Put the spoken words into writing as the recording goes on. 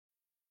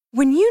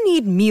When you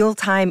need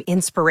mealtime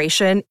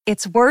inspiration,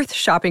 it's worth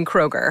shopping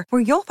Kroger,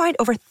 where you'll find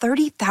over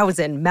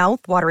 30,000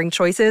 mouth-watering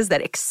choices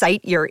that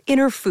excite your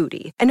inner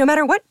foodie. And no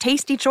matter what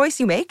tasty choice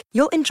you make,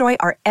 you'll enjoy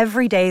our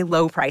everyday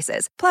low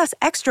prices, plus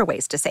extra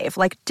ways to save,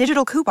 like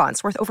digital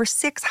coupons worth over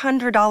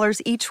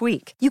 $600 each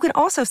week. You can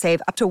also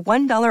save up to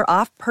 $1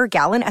 off per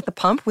gallon at the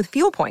pump with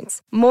fuel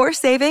points. More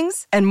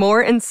savings and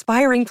more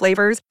inspiring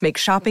flavors make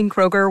shopping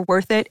Kroger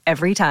worth it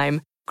every time.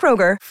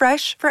 Kroger,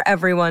 fresh for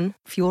everyone.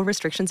 Fuel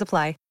restrictions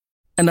apply.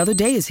 Another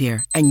day is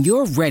here, and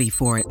you're ready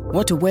for it.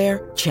 What to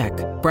wear? Check.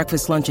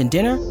 Breakfast, lunch, and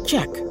dinner?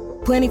 Check.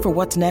 Planning for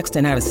what's next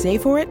and how to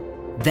save for it?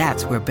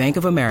 That's where Bank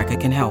of America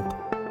can help.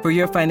 For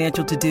your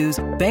financial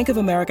to-dos, Bank of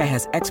America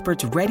has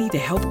experts ready to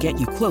help get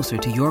you closer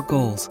to your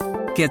goals.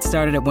 Get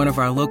started at one of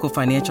our local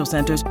financial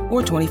centers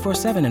or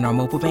 24/7 in our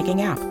mobile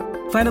banking app.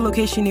 Find a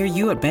location near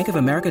you at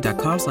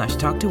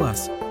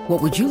bankofamerica.com/talktous.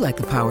 What would you like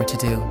the power to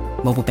do?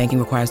 Mobile banking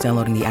requires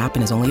downloading the app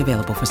and is only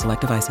available for select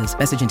devices.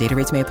 Message and data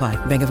rates may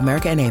apply. Bank of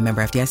America N.A.,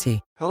 member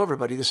FDIC. Hello,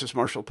 everybody. This is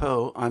Marshall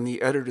Poe. I'm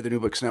the editor of the New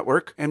Books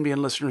Network.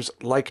 NBN listeners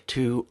like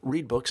to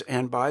read books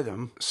and buy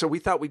them. So we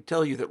thought we'd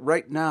tell you that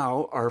right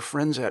now, our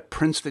friends at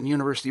Princeton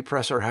University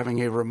Press are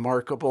having a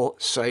remarkable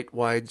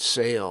site-wide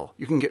sale.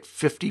 You can get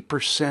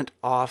 50%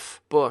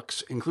 off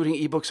books, including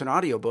ebooks and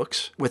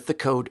audiobooks, with the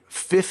code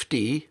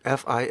 50,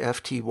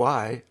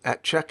 F-I-F-T-Y,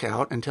 at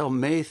checkout until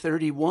May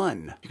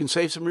 31. You can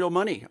save some real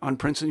money on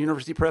Princeton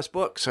University Press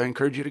books. I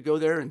encourage you to go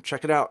there and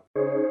check it out.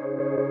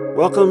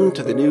 Welcome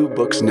to the New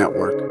Books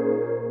Network.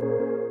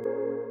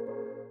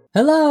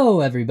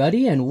 Hello,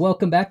 everybody, and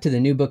welcome back to the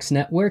New Books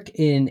Network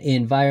in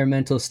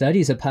Environmental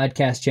Studies, a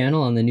podcast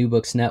channel on the New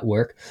Books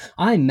Network.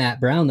 I'm Matt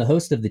Brown, the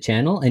host of the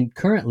channel, and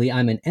currently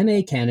I'm an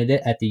MA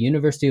candidate at the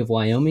University of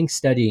Wyoming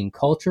studying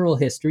cultural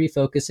history,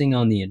 focusing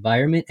on the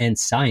environment and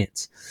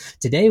science.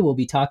 Today, we'll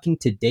be talking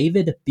to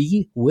David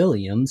B.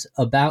 Williams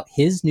about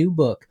his new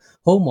book,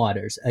 Home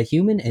Waters, A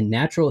Human and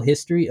Natural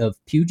History of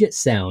Puget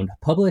Sound,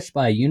 published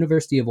by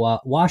University of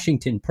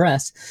Washington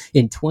Press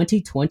in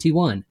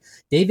 2021.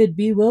 David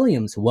B.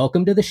 Williams,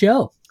 welcome to the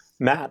show.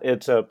 Matt,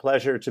 it's a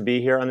pleasure to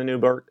be here on the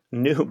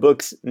New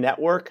Books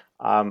Network.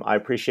 I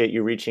appreciate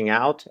you reaching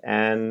out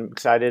and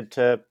excited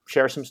to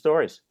share some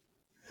stories.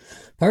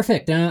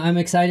 Perfect. I'm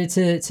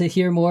excited to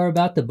hear more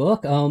about the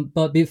book.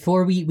 But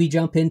before we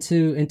jump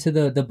into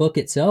the book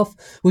itself,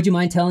 would you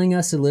mind telling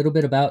us a little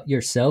bit about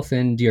yourself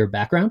and your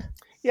background?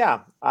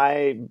 Yeah,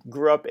 I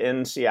grew up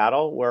in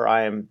Seattle, where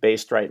I am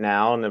based right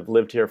now, and have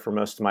lived here for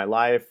most of my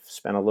life.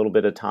 Spent a little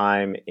bit of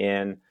time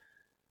in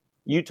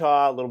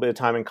Utah, a little bit of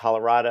time in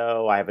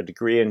Colorado. I have a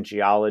degree in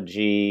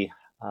geology.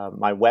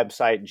 My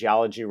website,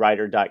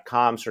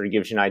 geologywriter.com, sort of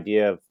gives you an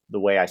idea of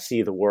the way I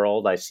see the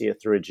world. I see it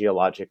through a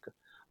geologic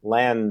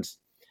lens.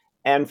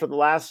 And for the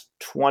last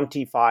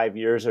 25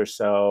 years or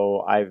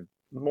so, I've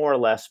more or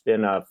less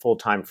been a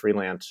full-time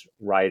freelance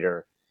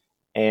writer.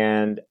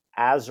 And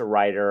as a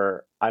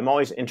writer, I'm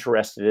always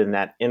interested in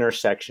that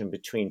intersection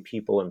between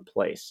people and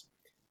place.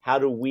 How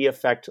do we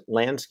affect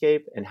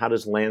landscape, and how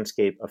does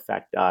landscape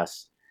affect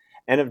us?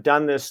 And have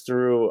done this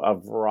through a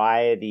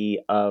variety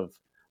of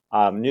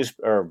news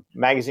or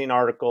magazine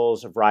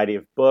articles, a variety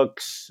of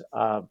books.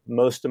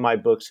 Most of my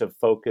books have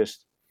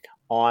focused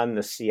on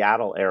the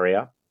Seattle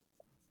area.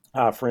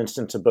 For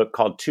instance, a book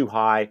called Too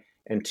High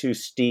and Too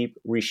Steep,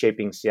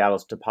 Reshaping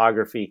Seattle's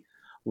Topography,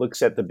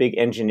 looks at the big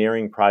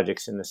engineering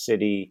projects in the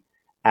city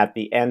at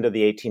the end of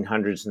the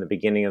 1800s and the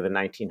beginning of the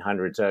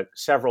 1900s,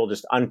 several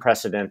just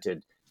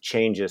unprecedented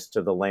changes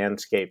to the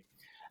landscape.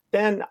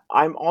 Then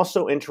I'm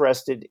also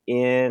interested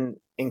in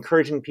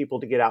encouraging people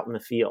to get out in the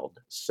field.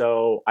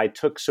 So I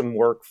took some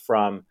work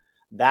from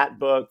that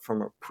book,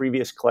 from a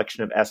previous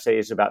collection of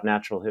essays about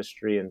natural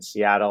history in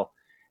Seattle,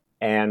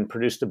 and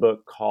produced a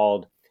book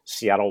called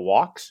Seattle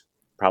Walks.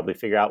 Probably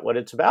figure out what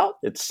it's about.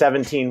 It's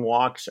 17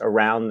 walks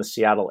around the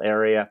Seattle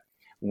area,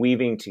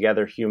 weaving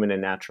together human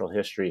and natural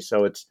history.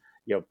 So it's,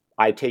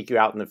 I take you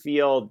out in the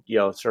field,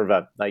 sort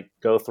of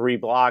go 3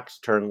 blocks,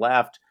 turn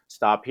left,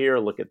 stop here,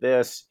 look at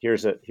this.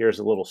 Here's a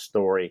little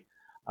story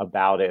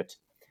about it.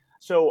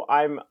 So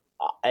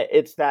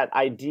it's that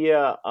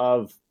idea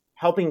of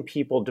helping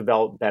people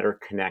develop better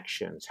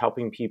connections,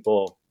 helping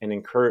people and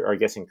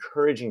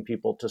encouraging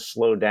people to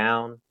slow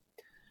down,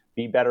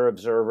 be better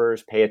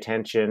observers, pay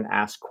attention,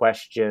 ask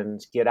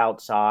questions, get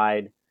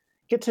outside,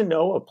 get to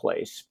know a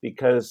place.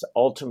 Because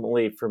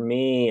ultimately, for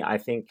me, I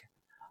think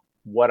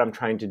what I'm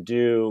trying to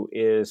do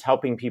is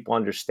helping people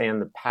understand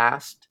the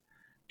past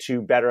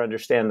to better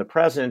understand the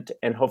present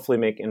and hopefully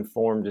make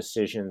informed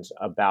decisions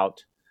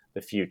about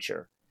the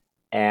future.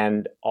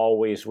 And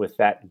always with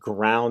that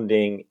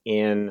grounding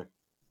in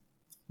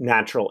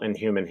natural and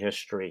human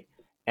history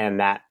and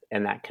that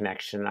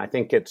connection. I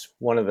think it's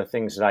one of the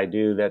things that I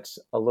do that's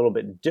a little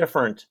bit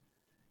different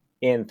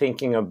in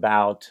thinking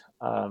about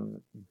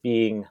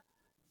being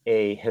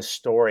a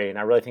historian.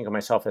 I really think of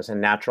myself as a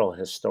natural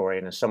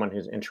historian, as someone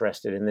who's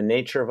interested in the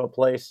nature of a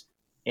place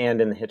and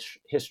in the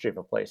history of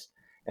a place.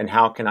 And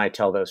how can I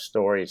tell those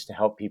stories to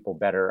help people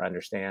better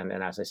understand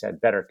and, as I said,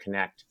 better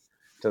connect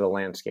to the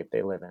landscape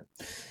they live in.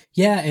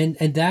 Yeah,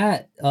 and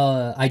that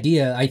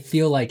idea I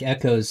feel like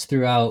echoes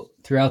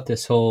throughout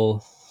this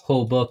whole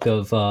book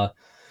of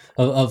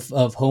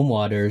Home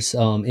Waters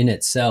in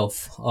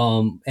itself.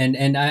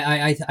 And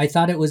I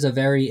thought it was a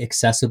very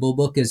accessible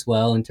book as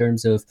well in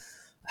terms of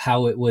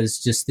how it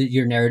was just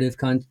your narrative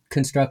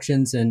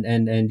constructions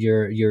and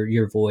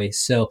your voice.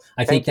 So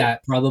I think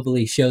that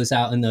probably shows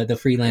out in the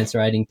freelance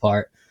writing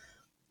part.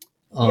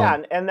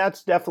 Yeah, and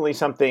that's definitely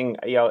something,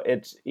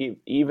 it's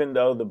even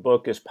though the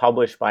book is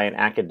published by an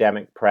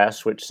academic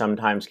press, which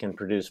sometimes can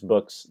produce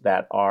books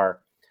that are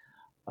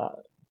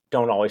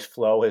don't always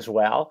flow as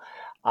well.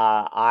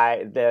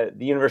 The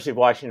University of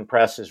Washington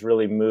Press has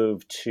really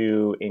moved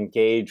to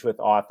engage with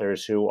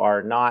authors who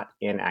are not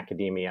in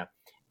academia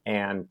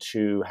and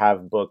to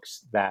have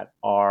books that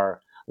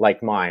are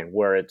like mine,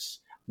 where it's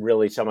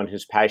really someone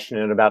who's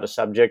passionate about a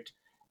subject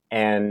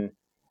and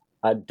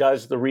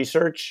does the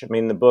research. I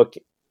mean, the book,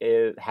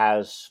 it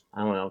has,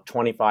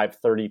 25,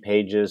 30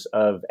 pages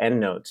of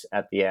endnotes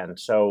at the end.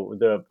 So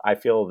I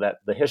feel that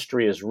the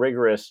history is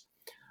rigorous,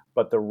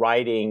 but the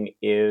writing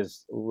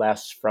is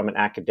less from an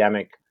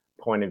academic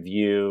point of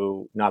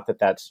view. Not that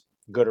that's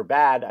good or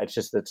bad. It's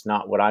just that's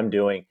not what I'm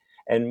doing.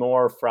 And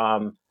more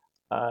from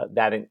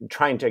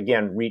trying to,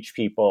 again, reach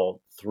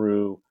people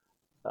through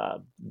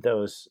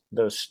those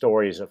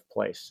stories of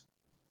place.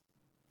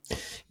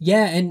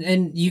 Yeah,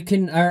 and you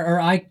can, or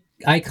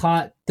I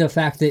caught the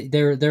fact that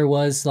there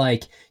was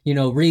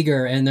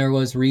rigor and there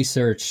was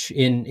research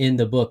in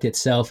the book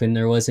itself, and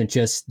there wasn't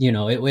just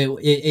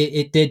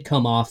it did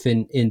come off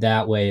in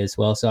that way as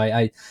well. So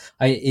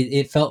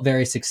it felt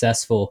very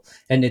successful,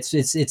 and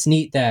it's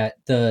neat that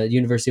the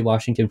University of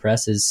Washington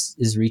Press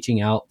is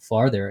reaching out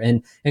farther.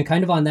 And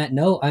kind of on that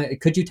note,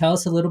 could you tell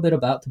us a little bit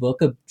about the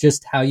book, of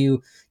just how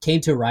you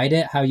came to write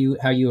it, how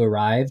you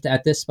arrived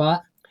at this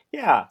spot?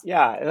 Yeah.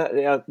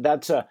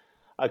 That's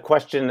a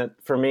question that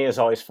for me is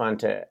always fun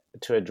to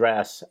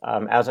address.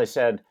 As I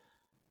said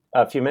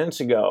a few minutes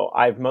ago,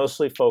 I've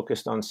mostly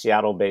focused on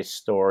Seattle-based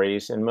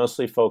stories and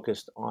mostly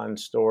focused on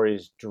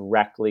stories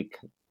directly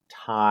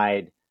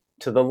tied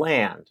to the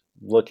land,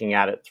 looking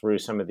at it through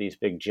some of these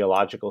big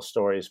geological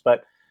stories.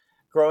 But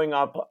growing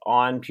up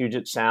on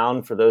Puget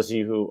Sound, for those of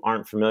you who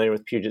aren't familiar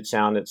with Puget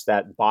Sound, it's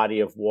that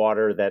body of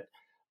water that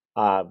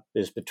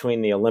is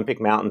between the Olympic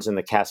Mountains and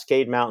the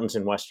Cascade Mountains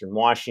in Western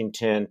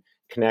Washington,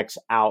 connects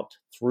out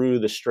through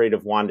the Strait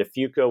of Juan de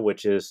Fuca,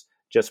 which is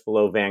just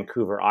below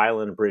Vancouver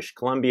Island, British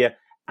Columbia,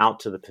 out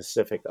to the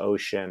Pacific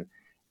Ocean.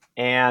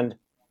 And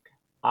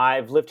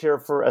I've lived here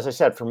for, as I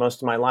said, for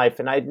most of my life,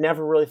 and I'd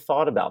never really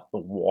thought about the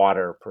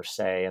water per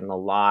se and the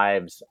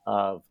lives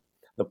of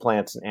the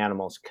plants and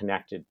animals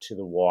connected to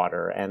the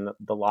water and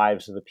the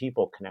lives of the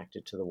people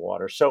connected to the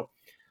water. So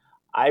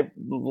I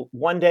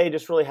one day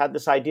just really had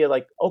this idea,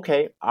 like,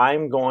 okay,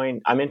 I'm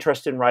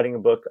interested in writing a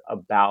book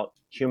about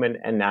human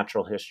and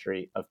natural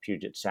history of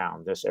Puget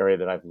Sound, this area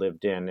that I've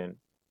lived in and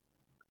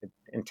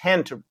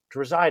intend to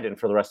reside in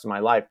for the rest of my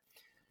life.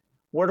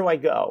 Where do I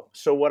go?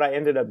 So what I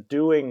ended up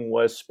doing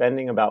was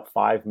spending about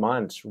 5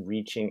 months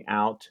reaching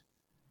out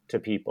to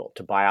people,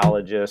 to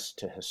biologists,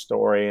 to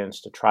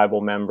historians, to tribal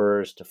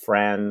members, to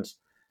friends,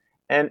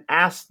 and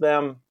ask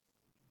them,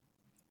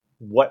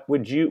 what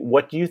do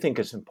you think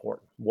is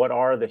important? What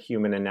are the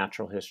human and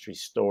natural history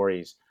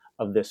stories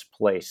of this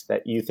place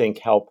that you think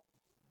help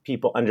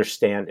people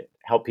understand it,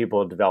 help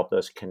people develop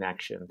those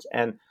connections?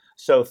 And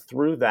so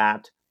through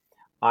that,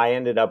 I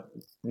ended up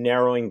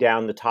narrowing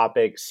down the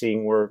topics,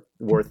 seeing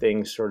where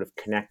things sort of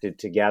connected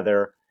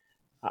together,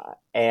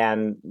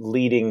 and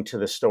leading to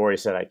the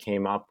stories that I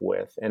came up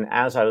with. And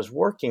as I was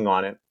working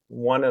on it,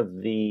 one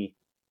of the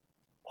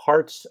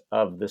parts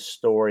of the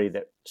story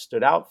that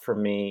stood out for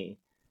me,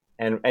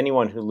 and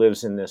anyone who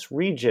lives in this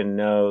region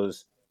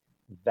knows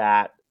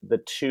that the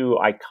two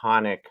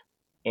iconic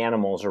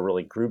animals are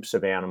really groups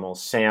of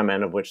animals: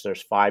 salmon, of which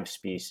there's 5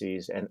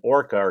 species, and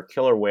orca, or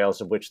killer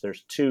whales, of which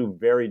there's 2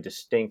 very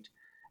distinct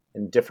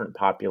and different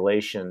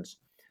populations.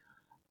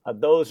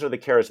 Those are the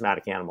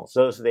charismatic animals.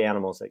 Those are the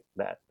animals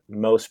that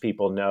most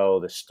people know,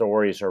 the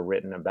stories are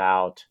written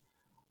about.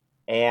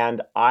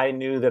 And I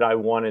knew that I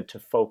wanted to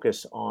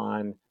focus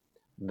on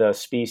the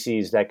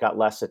species that got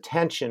less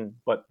attention,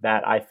 but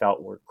that I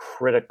felt were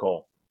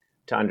critical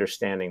to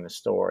understanding the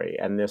story.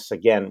 And this,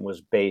 again, was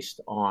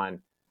based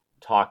on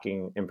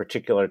talking in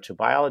particular to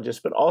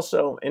biologists, but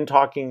also in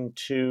talking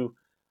to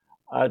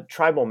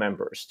tribal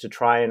members to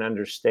try and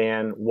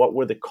understand what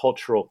were the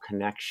cultural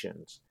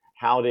connections.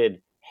 How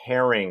did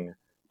herring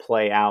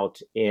play out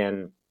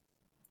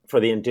for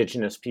the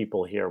indigenous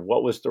people here?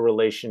 What was the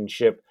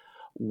relationship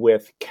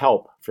with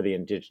kelp for the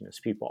indigenous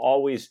people?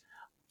 Always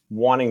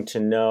wanting to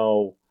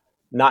know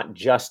not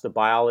just the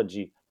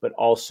biology, but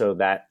also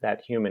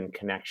that human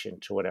connection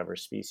to whatever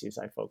species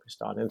I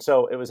focused on. And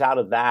so it was out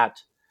of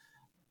that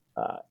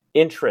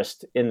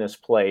interest in this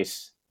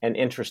place and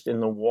interest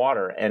in the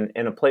water, and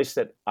in a place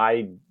that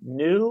I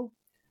knew,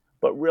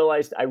 but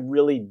realized I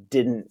really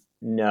didn't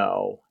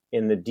know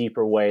in the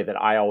deeper way that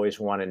I always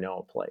want to know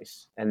a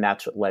place. And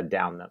that's what led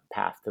down the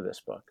path to this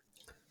book.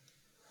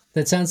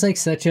 That sounds like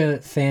such a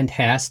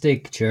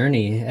fantastic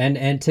journey,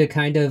 and to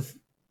kind of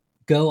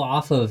go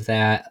off of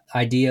that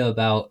idea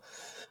about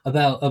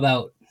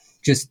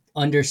just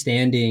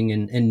understanding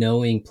and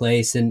knowing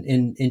place. And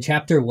in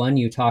chapter 1,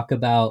 you talk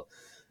about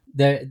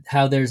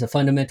how there's a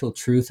fundamental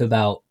truth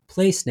about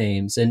place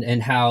names,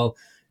 and how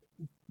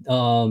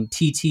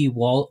T.T.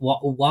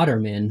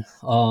 Waterman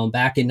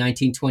back in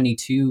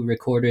 1922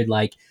 recorded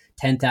like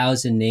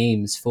 10,000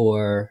 names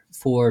for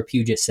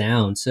Puget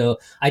Sound. So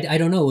I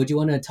don't know. Would you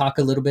want to talk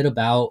a little bit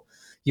about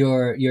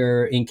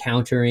your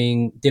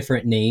encountering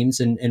different names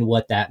and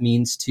what that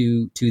means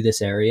to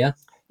this area?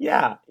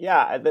 Yeah.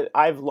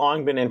 I've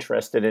long been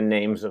interested in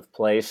names of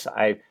place.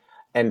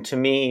 And to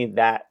me,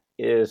 that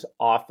is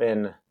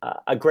often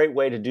a great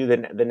way to do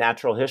the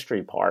natural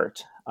history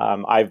part.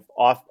 I've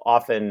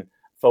often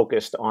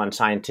focused on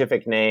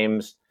scientific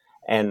names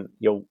and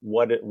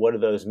what do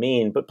those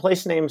mean, but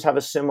place names have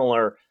a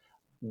similar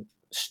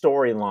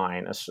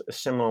storyline, a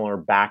similar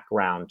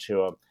background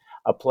to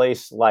a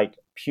place like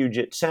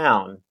Puget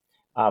Sound.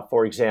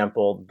 For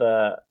example,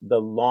 the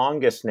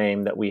longest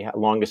name that we have,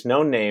 longest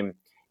known name,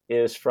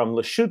 is from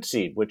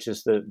Lushootseed, which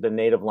is the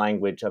native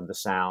language of the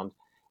Sound,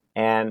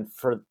 and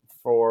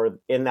for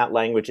in that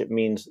language it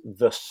means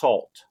the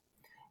salt.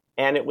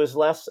 And it was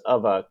less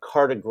of a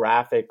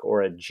cartographic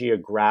or a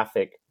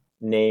geographic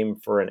name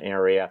for an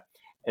area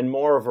and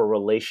more of a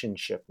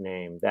relationship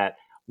name, that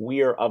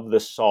we are of the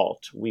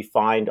salt. We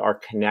find our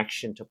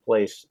connection to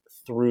place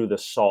through the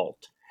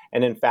salt.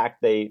 And in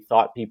fact, they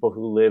thought people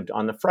who lived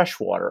on the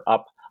freshwater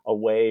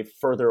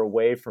further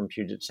away from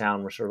Puget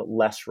Sound were sort of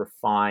less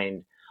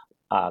refined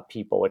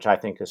people, which I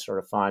think is sort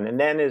of fun. And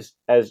then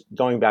as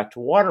going back to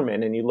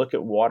Waterman, and you look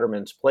at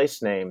Waterman's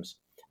place names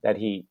that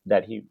he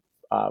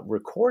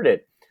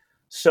recorded,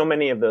 so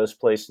many of those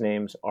place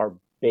names are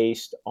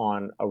based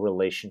on a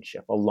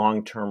relationship, a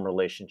long-term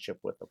relationship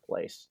with a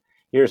place.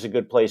 Here's a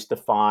good place to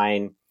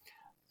find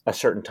a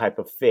certain type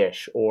of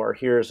fish, or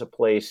here's a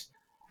place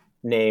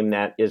name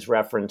that is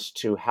reference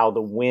to how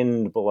the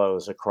wind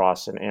blows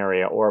across an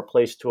area, or a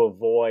place to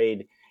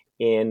avoid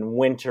in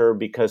winter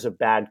because of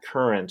bad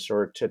currents,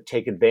 or to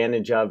take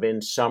advantage of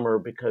in summer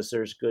because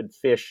there's good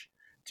fish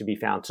to be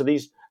found. So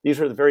these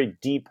are the very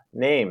deep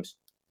names.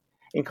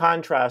 In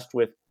contrast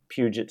with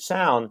Puget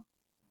Sound,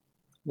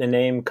 the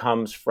name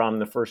comes from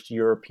the first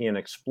European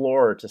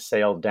explorer to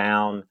sail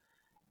down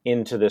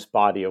into this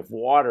body of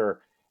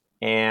water.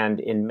 And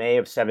in May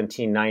of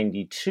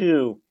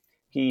 1792,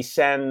 he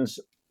sends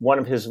one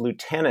of his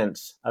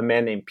lieutenants, a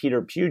man named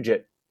Peter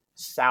Puget,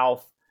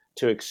 south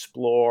to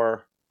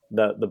explore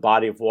the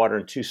body of water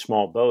in two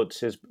small boats.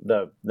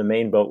 The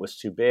main boat was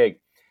too big.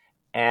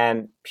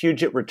 And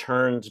Puget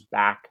returns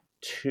back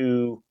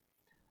to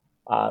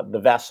the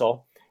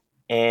vessel,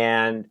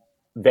 and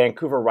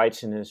Vancouver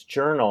writes in his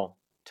journal,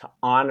 to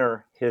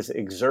honor his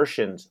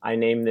exertions, I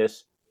name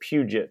this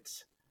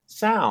Puget's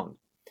Sound.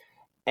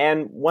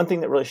 And one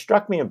thing that really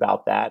struck me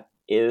about that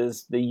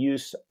is the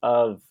use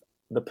of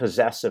the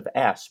possessive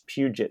S,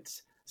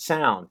 Puget's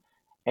Sound.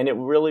 And it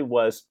really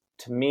was,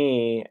 to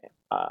me,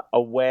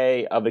 a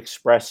way of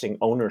expressing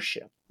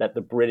ownership, that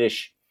the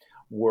British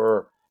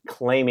were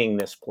claiming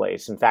this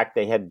place. In fact,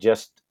 they had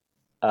just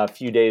a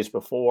few days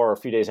before, or a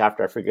few days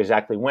after, I forget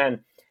exactly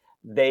when,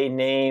 they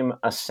name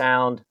a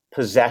sound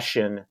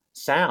Possession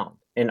Sound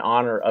in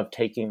honor of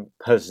taking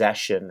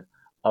possession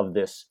of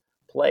this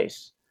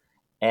place.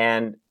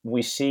 And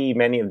we see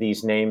many of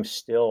these names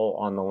still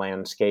on the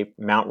landscape: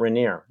 Mount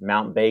Rainier,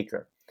 Mount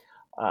Baker,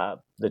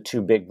 the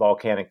two big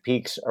volcanic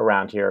peaks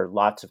around here.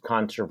 Lots of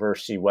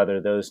controversy whether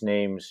those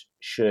names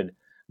should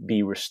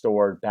be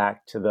restored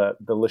back to the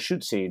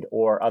Lushootseed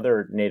or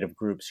other native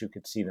groups who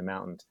could see the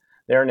mountains,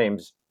 their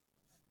names.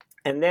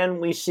 And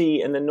then we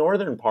see in the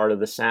northern part of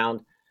the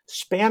Sound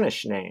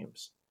Spanish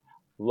names: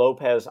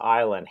 Lopez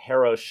Island,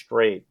 Haro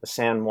Strait, the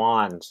San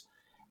Juans.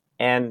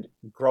 And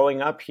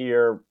growing up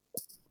here,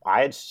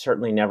 I had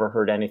certainly never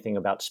heard anything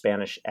about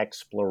Spanish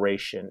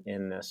exploration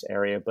in this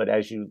area. But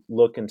as you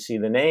look and see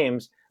the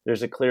names,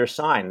 there's a clear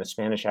sign. The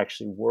Spanish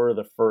actually were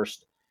the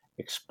first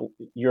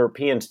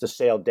Europeans to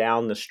sail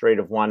down the Strait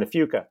of Juan de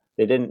Fuca.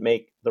 They didn't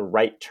make the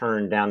right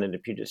turn down into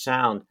Puget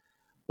Sound,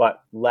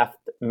 but left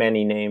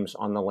many names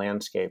on the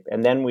landscape.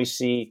 And then we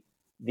see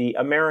the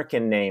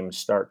American names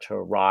start to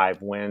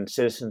arrive when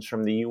citizens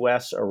from the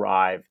U.S.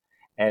 arrive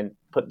and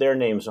put their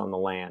names on the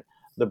land.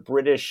 The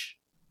British,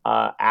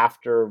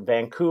 after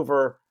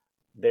Vancouver,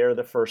 they're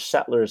the first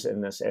settlers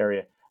in this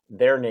area.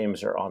 Their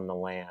names are on the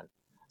land.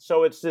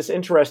 So it's this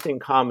interesting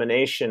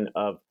combination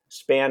of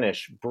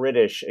Spanish,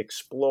 British,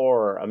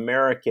 explorer,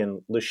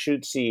 American,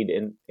 Lushootseed,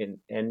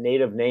 and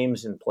native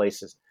names in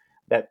places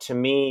that, to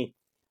me,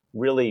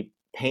 really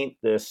paint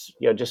this,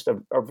 just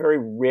a very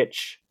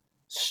rich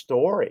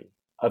story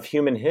of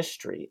human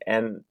history.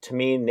 And to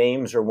me,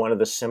 names are one of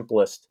the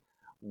simplest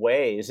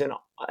ways.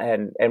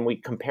 And we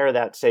compare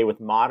that, say,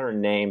 with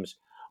modern names,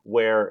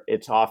 where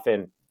it's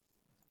often,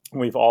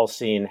 we've all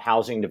seen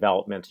housing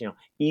developments,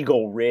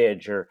 Eagle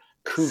Ridge or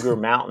Cougar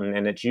Mountain,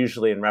 and it's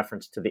usually in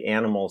reference to the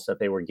animals that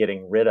they were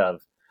getting rid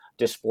of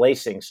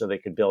displacing so they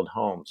could build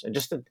homes, and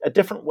just a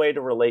different way to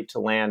relate to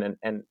land,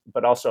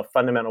 but also a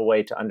fundamental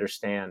way to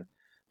understand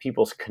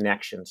people's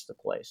connections to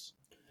place.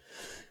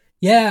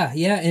 Yeah,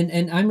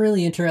 and I'm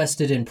really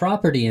interested in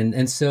property,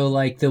 and so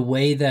like the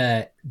way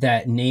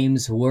that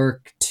names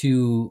work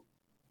to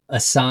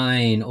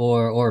assign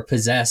or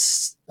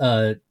possess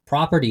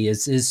property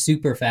is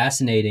super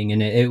fascinating,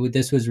 and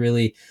this was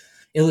really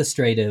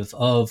illustrative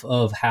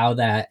of how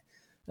that,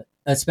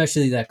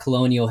 especially that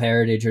colonial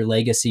heritage or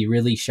legacy,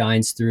 really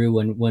shines through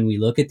when we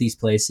look at these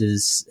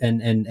places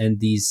and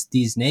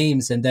these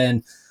names. And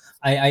then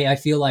I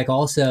feel like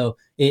also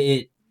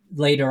it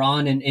later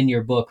on in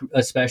your book,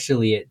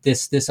 especially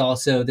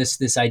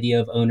this idea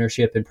of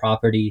ownership and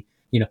property,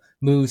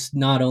 moves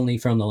not only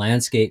from the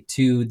landscape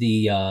to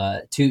the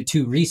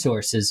to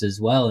resources as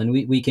well. And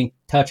we can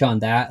touch on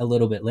that a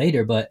little bit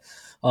later, but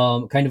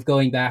kind of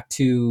going back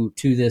to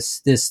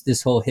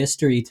this whole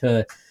history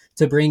to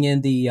bring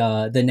in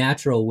the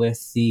natural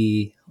with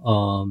the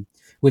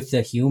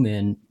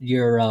human.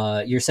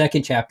 Your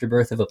second chapter,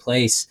 Birth of a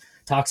Place,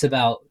 talks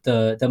about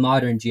the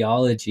modern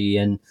geology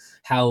and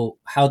how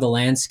the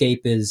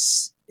landscape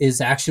is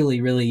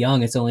actually really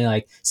young. It's only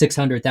like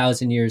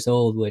 600,000 years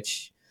old,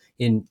 which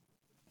in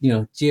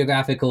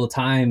geographical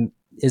time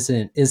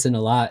isn't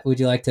a lot. Would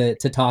you like to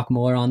talk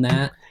more on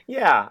that?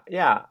 Yeah.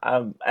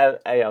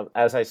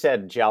 As I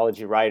said,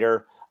 geology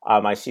writer.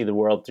 I see the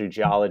world through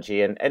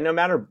geology, and no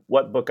matter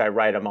what book I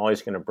write, I'm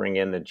always going to bring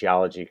in the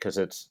geology because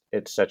it's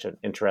such an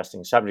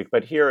interesting subject.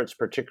 But here, it's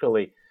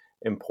particularly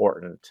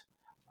important.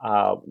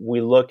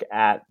 We look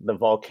at the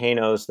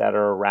volcanoes that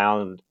are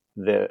around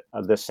the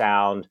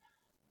Sound,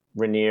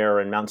 Rainier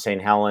and Mount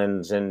St.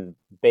 Helens and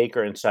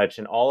Baker and such,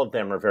 and all of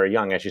them are very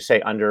young, as you say,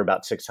 under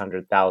about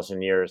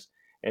 600,000 years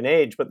in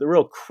age. But the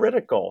real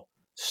critical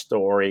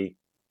story,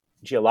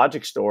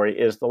 geologic story,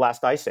 is the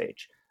last ice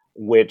age,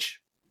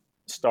 which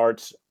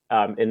starts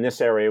in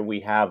this area.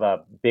 We have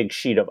a big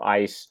sheet of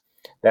ice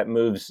that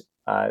moves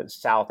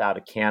south out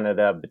of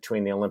Canada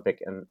between the Olympic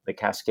and the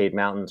Cascade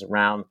Mountains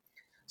around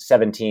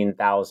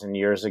 17,000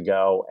 years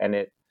ago, and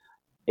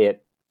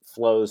it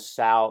flows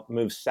south,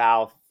 moves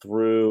south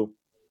through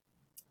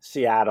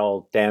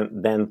Seattle,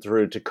 then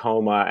through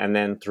Tacoma, and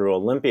then through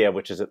Olympia,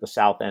 which is at the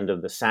south end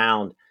of the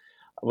Sound,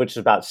 which is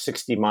about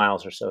 60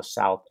 miles or so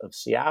south of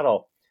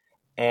Seattle.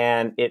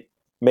 And it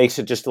makes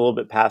it just a little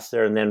bit past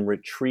there and then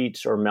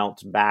retreats or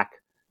melts back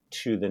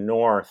to the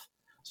north,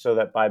 so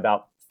that by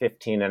about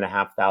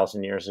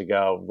 15,500 years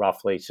ago,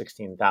 roughly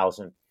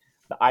 16,000,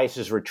 the ice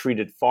has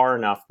retreated far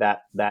enough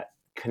that that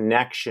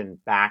connection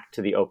back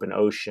to the open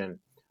ocean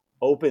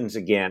opens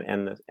again,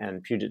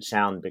 and Puget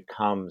Sound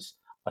becomes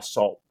a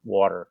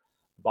saltwater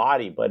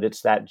body. But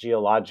it's that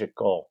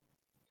geological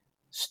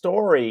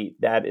story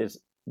that is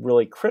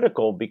really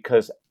critical,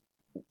 because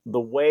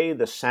the way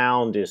the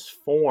Sound is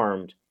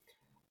formed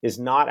is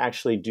not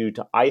actually due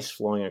to ice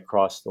flowing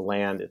across the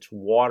land. It's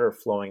water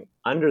flowing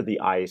under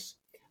the ice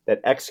that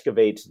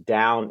excavates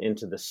down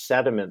into the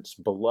sediments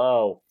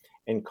below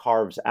and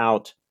carves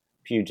out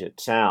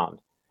Puget Sound.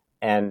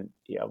 And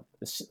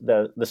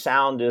the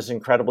Sound is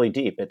incredibly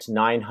deep. It's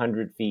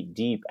 900 feet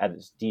deep at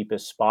its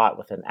deepest spot,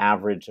 with an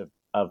average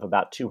of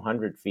about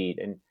 200 feet.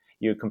 And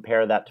you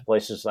compare that to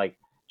places like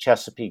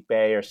Chesapeake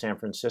Bay or San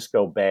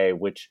Francisco Bay,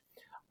 which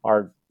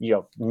are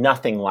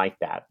nothing like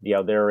that.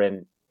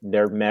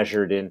 They're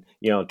measured in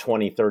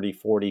 20, 30,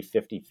 40,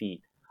 50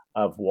 feet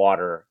of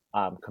water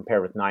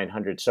compared with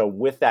 900. So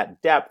with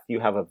that depth, you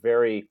have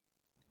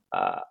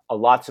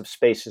lots of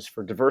spaces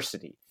for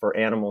diversity, for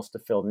animals to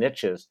fill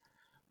niches.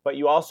 But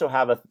you also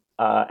have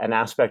an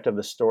aspect of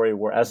the story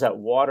where, as that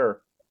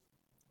water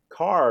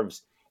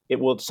carves, it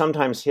will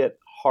sometimes hit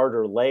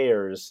harder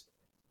layers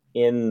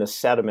in the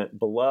sediment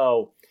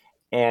below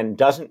and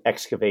doesn't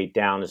excavate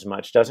down as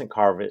much, doesn't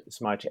carve it as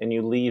much, and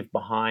you leave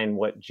behind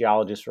what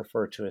geologists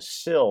refer to as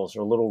sills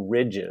or little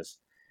ridges.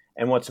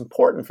 And what's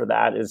important for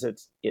that is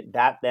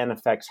that then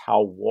affects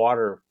how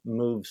water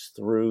moves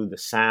through the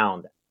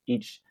Sound.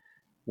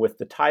 With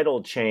the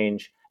tidal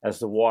change, as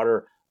the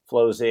water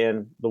flows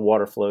in, the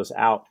water flows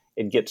out,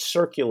 it gets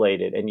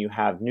circulated, and you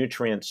have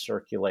nutrients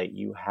circulate,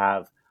 you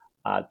have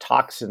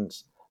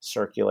toxins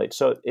circulate.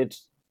 So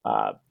it's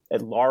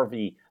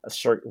larvae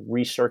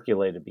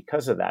recirculated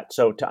because of that.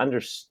 So to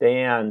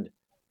understand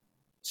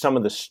some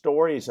of the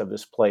stories of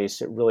this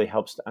place, it really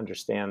helps to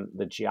understand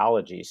the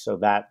geology. So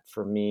that,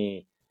 for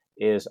me,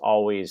 is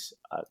always,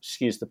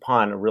 excuse the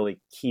pun, a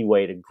really key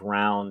way to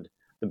ground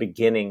the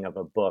beginning of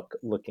a book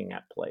looking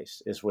at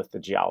place, is with the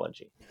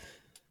geology.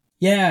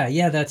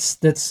 Yeah, that's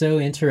so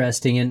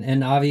interesting,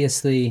 and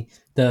obviously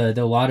the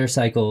water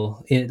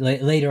cycle.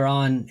 Later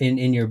on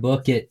in your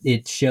book,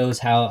 it shows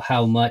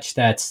how much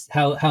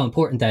how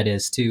important that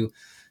is to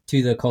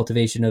the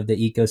cultivation of the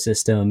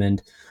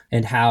ecosystem,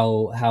 and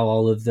how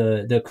all of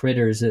the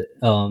critters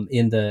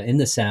in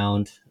the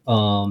Sound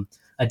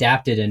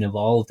adapted and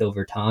evolved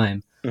over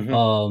time.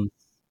 Mm-hmm.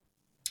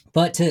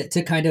 But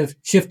to kind of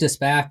shift us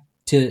back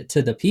to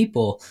the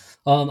people,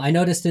 I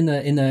noticed in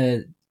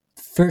the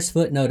first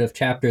footnote of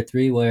chapter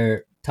 3,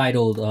 where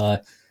titled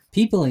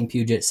people in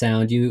Puget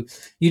Sound, you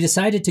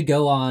decided to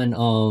go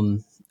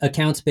on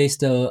accounts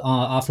based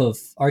off of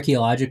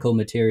archaeological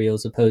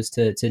materials opposed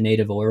to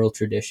native oral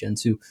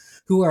traditions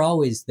who are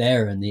always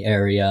there in the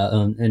area,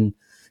 and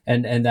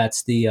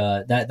that's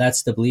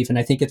that's the belief. And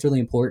I think it's really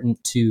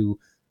important to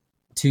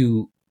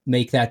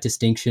make that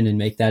distinction and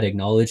make that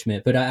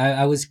acknowledgement. But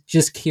I was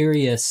just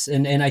curious,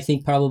 and I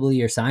think probably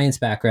your science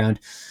background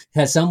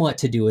has somewhat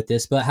to do with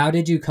this, but how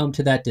did you come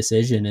to that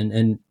decision,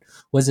 and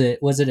was it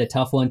a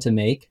tough one to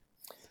make?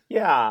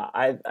 Yeah,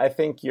 I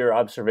think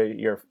your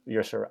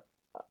sort of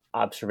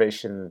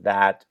observation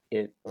that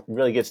it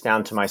really gets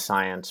down to my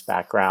science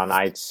background.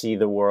 I see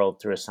the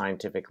world through a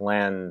scientific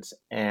lens,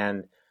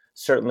 and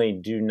certainly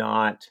do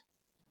not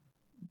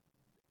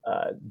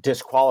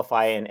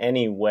disqualify in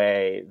any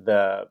way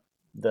the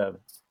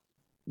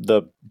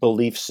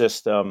belief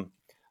system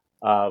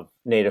of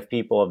Native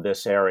people of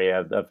this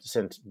area,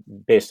 since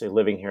basically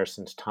living here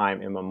since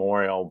time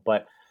immemorial.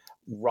 But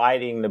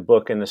writing the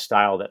book in the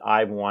style that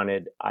I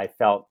wanted, I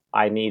felt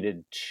I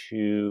needed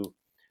to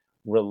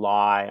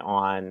rely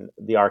on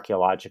the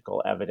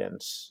archaeological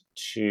evidence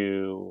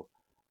to,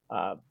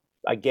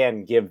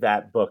 again, give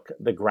that book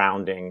the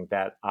grounding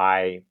that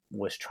I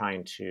was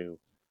trying to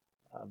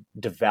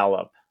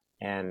develop.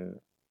 And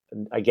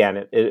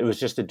again, it was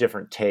just a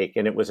different take,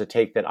 and it was a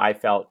take that I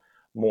felt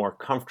more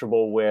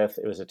comfortable with.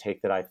 It was a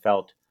take that I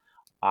felt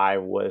I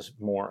was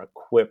more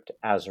equipped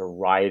as a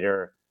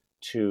writer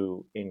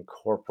to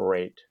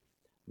incorporate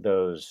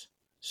those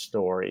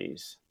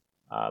stories.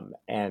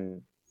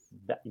 And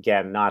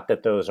again, not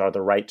that those are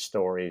the right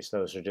stories;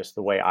 those are just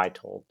the way I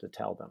told to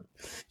tell them.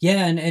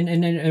 Yeah, and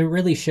it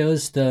really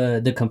shows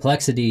the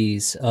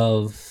complexities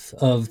of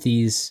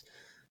these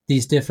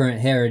different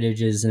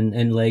heritages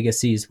and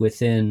legacies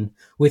within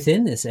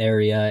this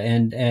area,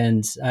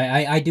 and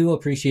I do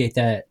appreciate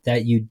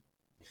that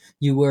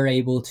you were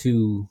able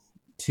to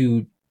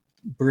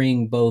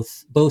bring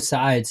both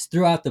sides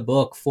throughout the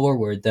book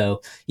forward,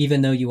 though,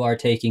 even though you are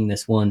taking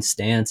this one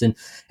stance, and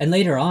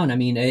later on, I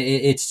mean,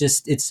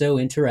 it's so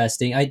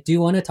interesting. I do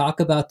want to talk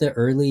about the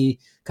early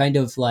kind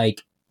of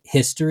like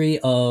history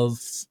of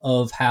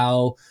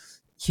how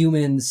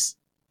humans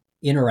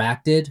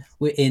interacted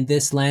in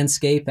this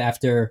landscape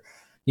after,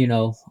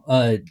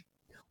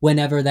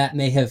 whenever that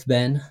may have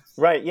been.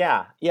 Right.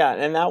 Yeah. Yeah.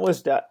 And that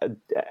was,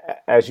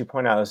 as you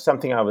point out, was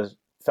something I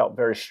felt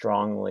very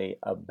strongly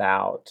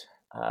about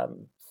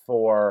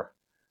for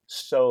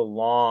so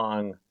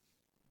long.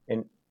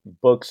 In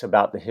books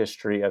about the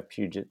history of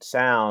Puget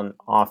Sound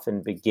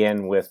often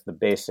begin with the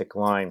basic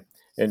line,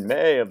 "In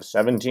May of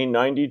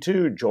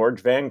 1792,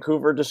 George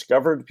Vancouver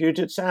discovered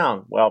Puget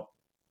Sound." Well,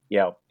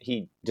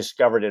 he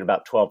discovered it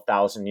about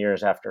 12,000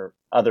 years after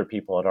other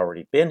people had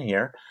already been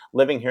here,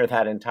 living here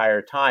that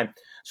entire time.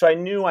 So I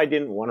knew I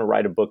didn't want to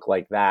write a book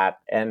like that.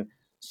 And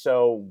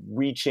so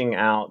reaching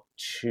out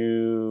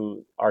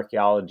to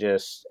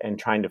archaeologists and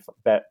trying to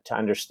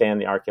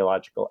understand the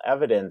archaeological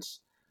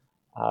evidence,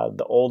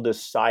 the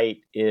oldest site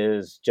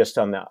is just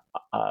on the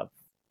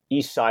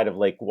east side of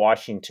Lake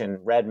Washington.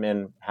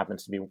 Redmond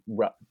happens to be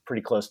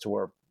pretty close to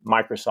where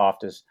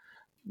Microsoft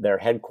their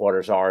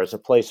headquarters are as a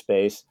play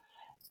space.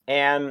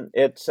 And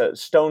it's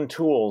stone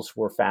tools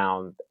were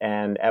found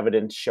and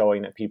evidence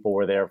showing that people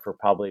were there for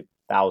probably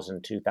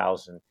 1,000,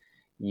 2,000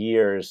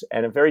 years,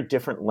 and a very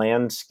different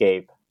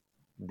landscape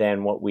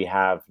than what we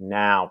have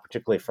now,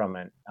 particularly from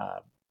an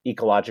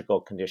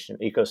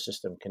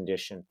ecosystem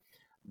condition,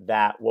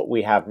 that what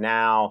we have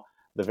now,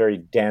 the very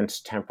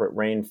dense temperate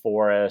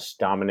rainforest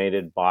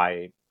dominated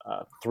by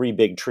three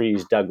big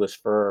trees, Douglas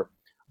fir,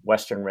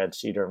 western red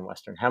cedar, and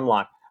western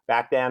hemlock.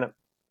 Back then,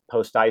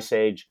 post-Ice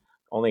Age,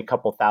 only a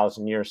couple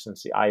thousand years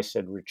since the ice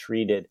had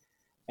retreated,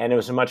 and it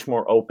was a much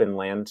more open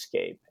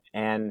landscape.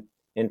 And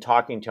in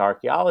talking to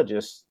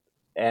archaeologists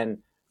and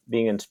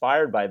being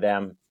inspired by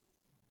them,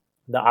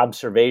 the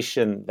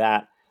observation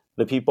that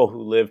the people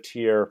who lived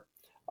here,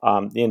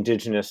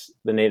 the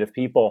native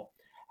people,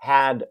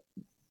 had,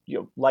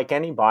 like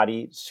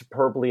anybody,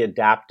 superbly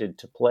adapted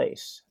to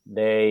place.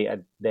 They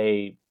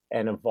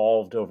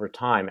evolved over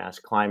time as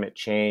climate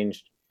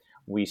changed.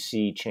 We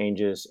see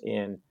changes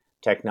in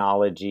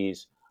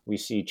technologies. We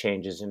see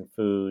changes in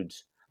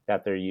foods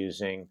that they're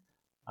using,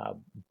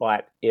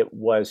 but it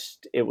was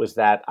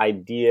that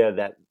idea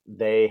that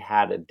they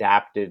had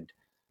adapted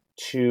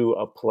to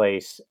a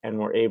place and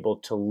were able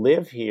to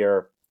live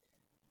here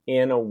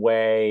in a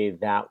way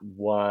that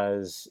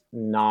was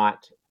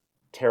not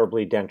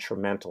terribly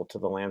detrimental to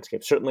the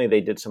landscape. Certainly,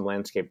 they did some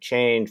landscape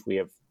change. We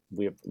have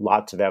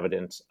lots of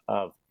evidence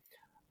of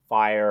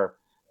fire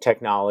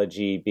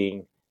technology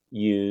being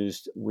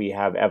used. We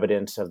have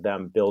evidence of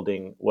them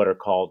building what are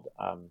called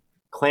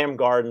clam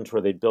gardens,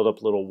 where they build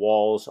up little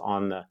walls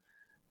on the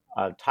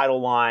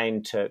tidal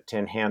line to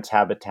enhance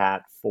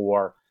habitat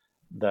for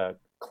the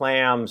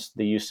clams.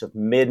 The use of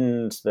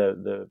middens,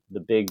 the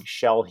big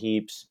shell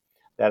heaps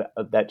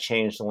that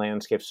changed the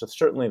landscape. So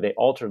certainly they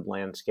altered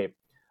landscape,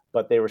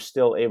 but they were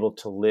still able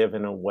to live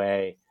in a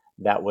way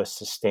that was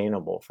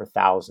sustainable for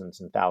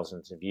thousands and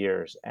thousands of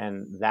years.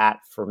 And that,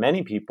 for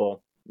many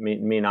people,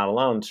 me not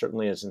alone,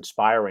 certainly is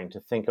inspiring to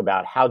think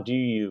about how do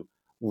you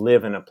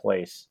live in a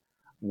place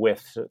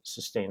with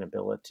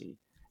sustainability.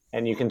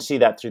 And you can see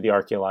that through the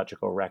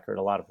archaeological record.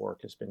 A lot of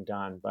work has been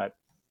done, but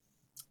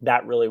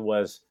that really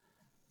was,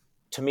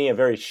 to me, a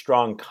very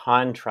strong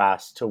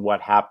contrast to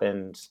what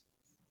happens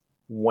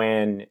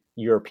when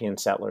European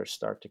settlers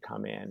start to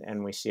come in,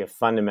 and we see a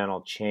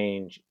fundamental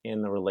change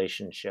in the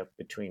relationship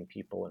between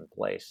people and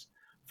place,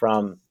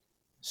 from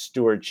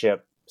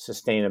stewardship,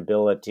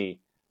 sustainability,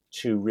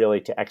 to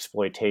really to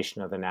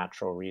exploitation of the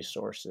natural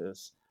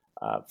resources.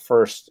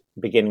 First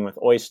beginning with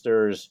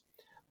oysters,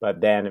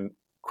 but then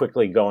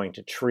quickly going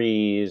to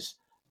trees,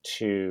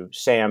 to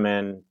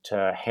salmon,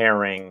 to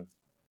herring,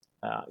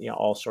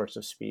 all sorts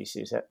of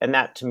species. And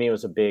that to me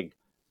was a big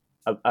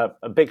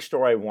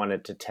story I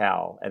wanted to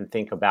tell and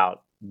think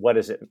about what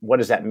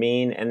does that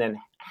mean, and then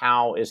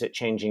how is it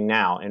changing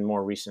now in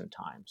more recent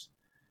times.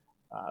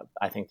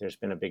 I think there's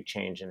been a big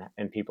change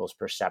in people's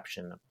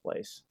perception of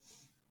place.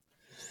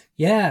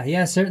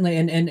 Yeah, certainly.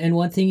 And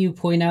one thing you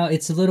point out,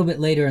 it's a little bit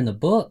later in the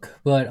book,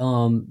 but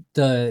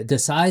the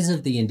size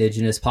of the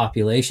indigenous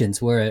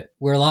populations were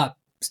a lot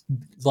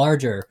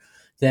larger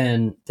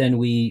than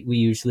we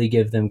usually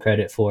give them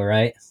credit for,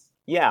 right?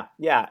 Yeah.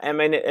 I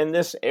mean, in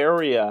this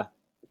area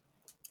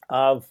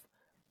of,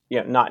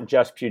 not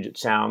just Puget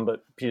Sound,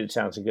 but Puget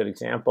Sound's a good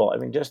example. I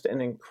mean, just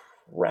an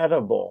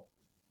incredible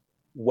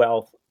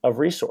wealth of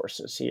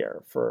resources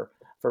here for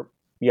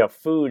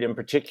food in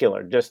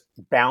particular, just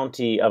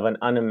bounty of an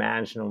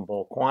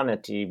unimaginable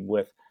quantity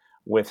with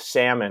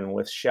salmon,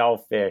 with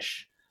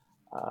shellfish,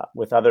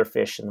 with other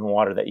fish in the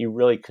water that you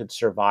really could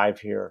survive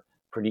here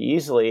pretty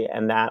easily.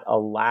 And that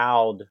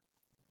allowed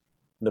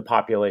the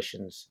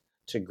populations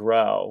to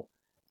grow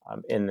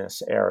in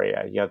this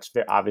area. It's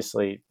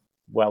obviously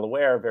well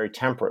aware, very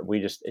temperate.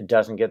 It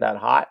doesn't get that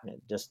hot, and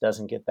it just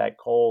doesn't get that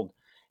cold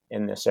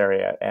in this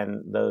area.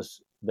 And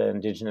the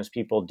indigenous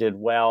people did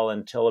well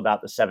until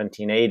about the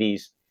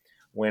 1780s,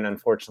 when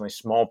unfortunately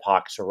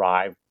smallpox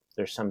arrived.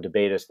 There's some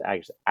debate as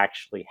to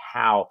actually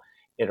how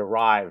it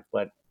arrived,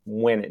 but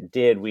when it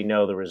did, we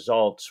know the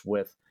results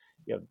with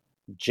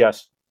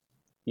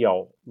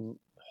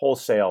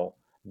wholesale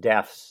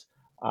deaths,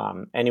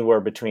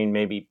 anywhere between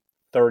maybe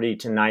 30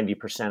 to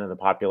 90% of the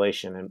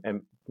population,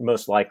 and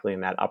most likely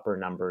in that upper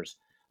numbers,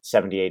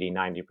 70, 80,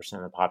 90%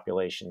 of the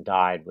population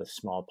died with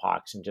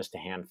smallpox in just a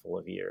handful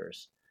of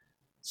years.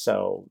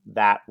 So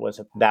that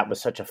was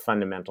such a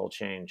fundamental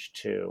change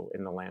too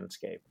in the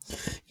landscape.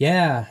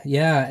 Yeah,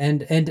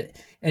 and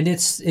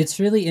it's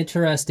really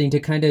interesting to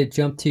kind of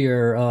jump to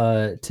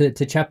your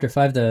to chapter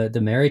 5, the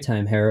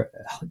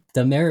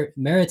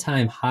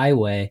maritime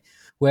highway,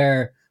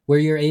 where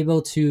you're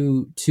able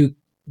to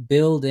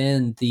build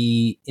in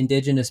the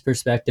indigenous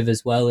perspective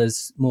as well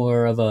as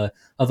more of a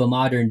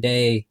modern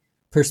day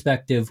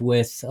perspective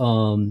with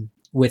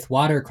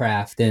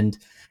watercraft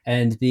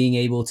and being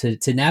able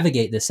to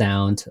navigate the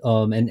sound,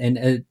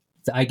 and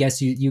I guess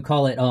you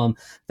call it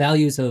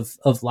values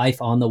of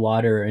life on the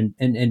water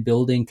and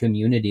building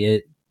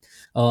community.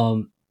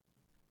 Are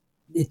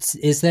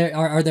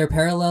there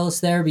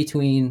parallels there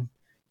between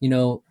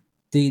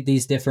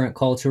these different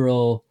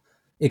cultural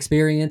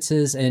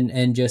experiences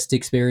and just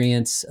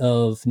experience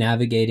of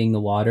navigating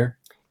the water?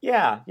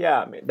 Yeah.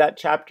 I mean, that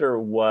chapter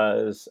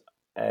was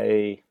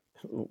it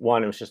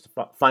was just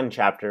a fun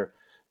chapter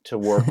to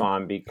work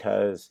on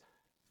because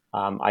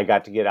I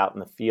got to get out in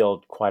the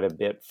field quite a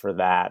bit for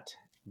that.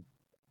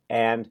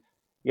 And,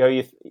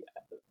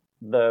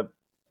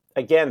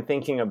 again,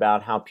 thinking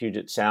about how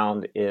Puget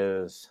Sound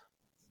is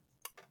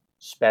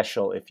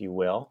special, if you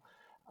will.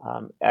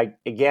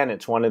 Again,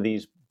 it's one of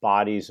these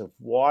bodies of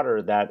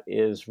water that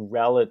is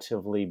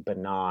relatively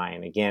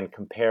benign. Again,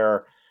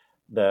 compare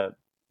the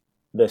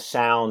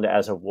Sound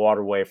as a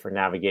waterway for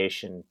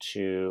navigation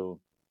to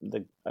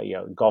the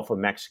Gulf of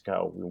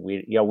Mexico.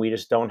 We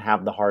just don't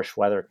have the harsh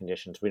weather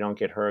conditions. We don't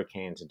get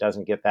hurricanes. It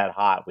doesn't get that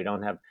hot. We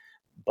don't have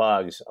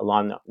bugs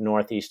along the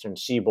northeastern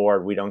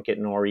seaboard. We don't get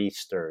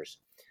nor'easters.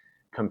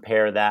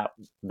 Compare that,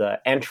 the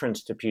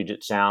entrance to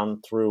Puget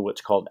Sound through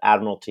what's called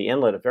Admiralty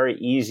Inlet, a very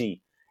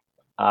easy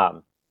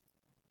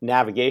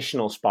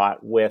navigational spot,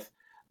 with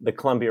the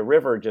Columbia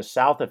River just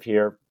south of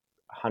here,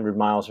 100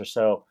 miles or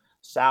so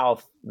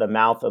south, the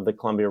mouth of the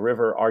Columbia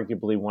River,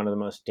 arguably one of the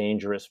most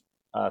dangerous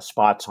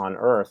spots on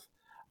Earth.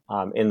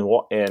 In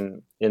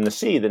the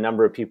sea, the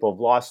number of people have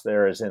lost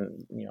there is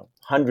in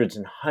hundreds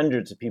and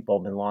hundreds of people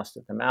have been lost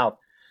at the mouth.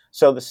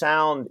 So the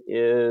Sound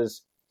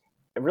is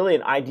really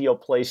an ideal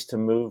place to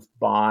move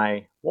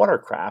by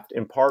watercraft,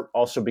 in part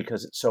also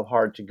because it's so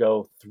hard to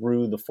go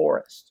through the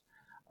forest.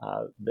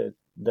 The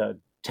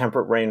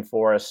temperate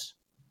rainforests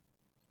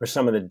are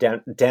some of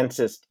the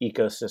densest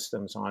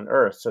ecosystems on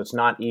Earth, so it's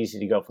not easy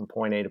to go from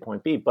point A to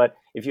point B. But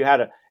if you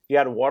had a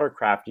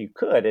watercraft, you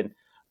could. And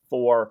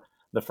for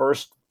the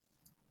first,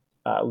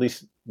 at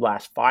least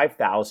last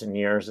 5,000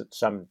 years,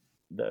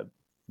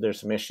 there's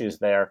some issues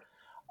there.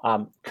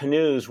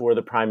 Canoes were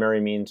the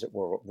primary means,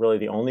 were really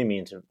the only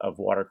means of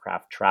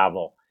watercraft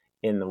travel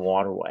in the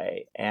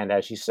waterway. And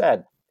as you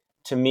said,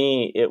 to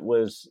me, it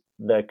was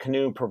the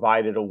canoe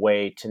provided a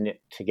way to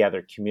knit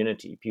together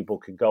community. People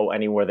could go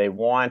anywhere they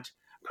want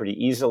pretty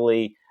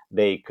easily.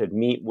 They could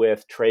meet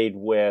with, trade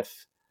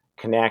with,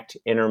 connect,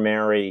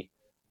 intermarry,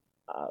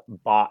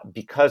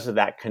 because of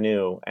that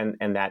canoe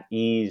and that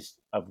ease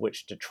of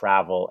which to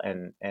travel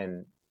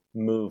and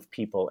move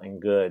people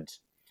and goods.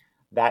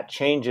 That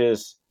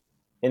changes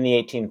in the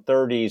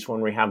 1830s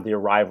when we have the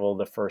arrival of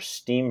the first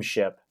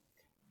steamship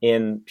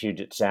in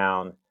Puget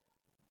Sound.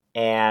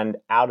 And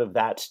out of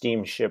that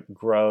steamship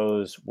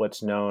grows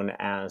what's known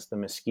as the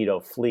Mosquito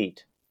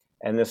Fleet.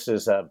 And this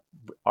is a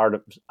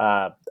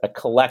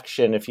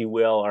collection, if you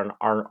will, or an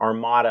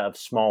armada of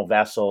small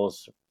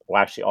vessels,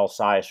 well, actually all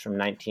sized from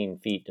 19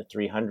 feet to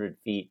 300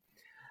 feet,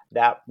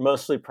 that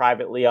mostly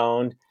privately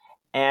owned.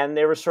 And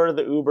they were sort of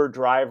the Uber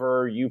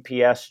driver,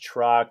 UPS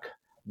truck,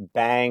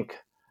 bank,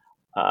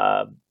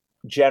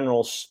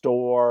 general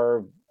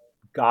store,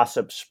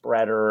 gossip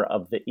spreader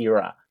of the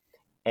era.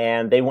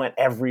 And they went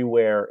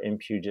everywhere in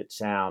Puget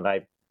Sound.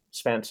 I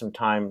spent some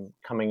time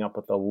coming up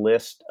with a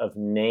list of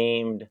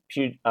named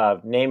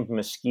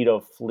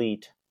Mosquito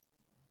Fleet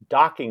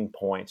docking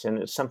points, and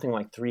it's something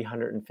like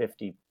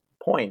 350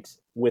 points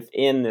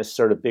within this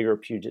sort of bigger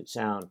Puget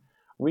Sound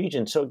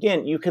region. So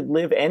again, you could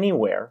live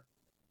anywhere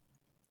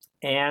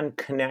and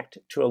connect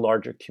to a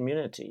larger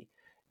community.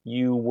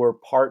 You were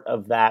part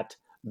of that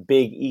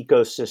big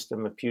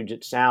ecosystem of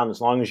Puget Sound.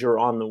 As long as you're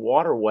on the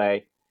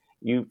waterway,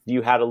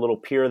 you had a little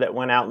pier that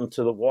went out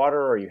into the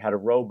water, or you had a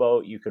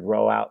rowboat. You could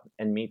row out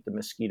and meet the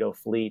Mosquito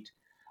Fleet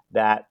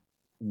that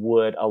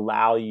would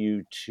allow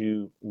you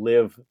to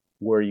live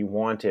where you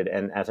wanted.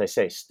 And as I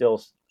say,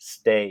 still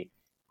stay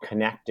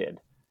connected.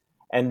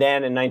 And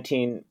then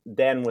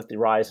then with the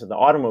rise of the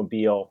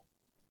automobile,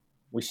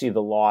 we see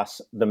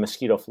the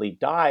Mosquito Fleet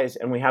dies,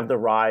 and we have the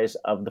rise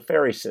of the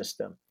ferry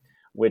system,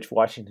 which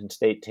Washington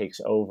State takes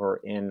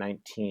over in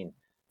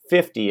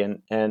 1950.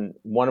 And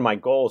one of my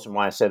goals, and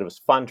why I said it was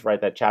fun to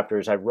write that chapter,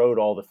 is I wrote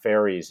all the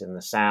ferries in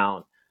the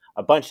Sound,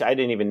 a bunch I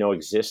didn't even know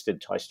existed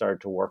until I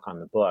started to work on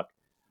the book.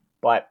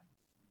 But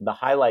the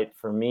highlight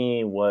for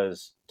me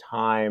was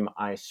time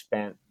I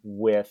spent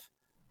with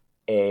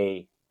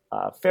a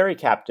ferry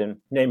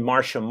captain named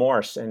Marcia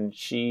Morse. And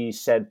she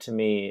said to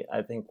me,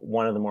 I think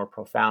one of the more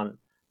profound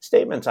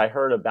statements I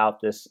heard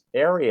about this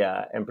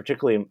area, and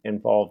particularly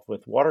involved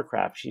with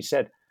watercraft. She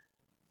said,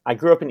 I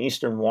grew up in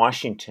Eastern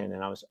Washington,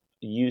 and I was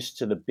used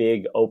to the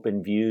big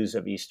open views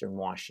of Eastern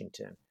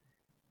Washington.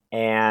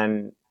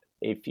 And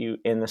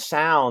in the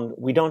Sound,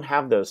 we don't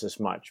have those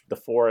as much. The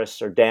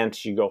forests are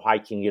dense, you go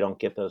hiking, you don't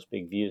get those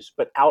big views.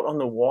 But out on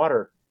the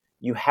water,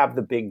 you have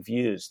the big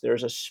views.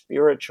 There's a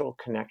spiritual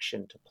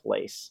connection to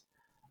place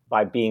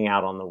by being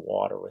out on the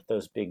water with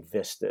those big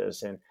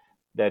vistas and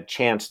the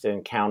chance to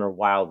encounter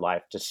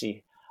wildlife, to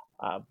see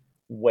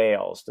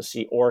whales, to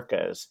see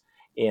orcas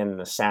in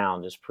the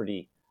Sound is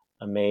pretty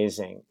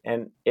amazing.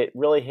 And it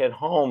really hit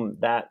home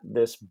that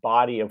this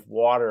body of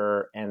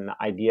water and the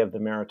idea of the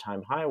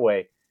Maritime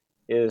Highway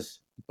is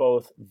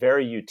both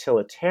very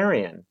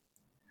utilitarian,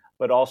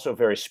 but also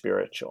very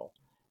spiritual.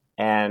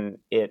 And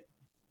it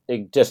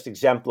just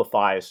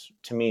exemplifies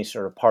to me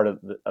sort of part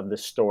of the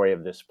story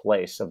of this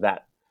place, of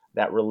that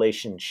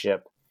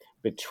relationship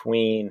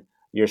between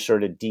your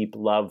sort of deep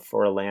love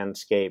for a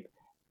landscape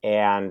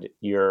and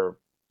the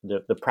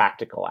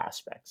practical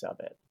aspects of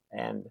it.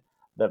 And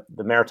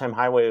the Maritime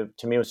Highway,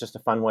 to me, was just a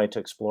fun way to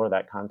explore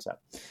that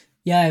concept.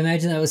 Yeah, I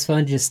imagine that was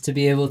fun, just to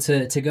be able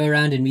to go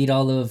around and meet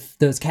all of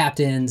those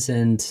captains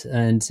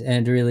and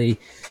really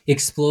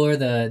explore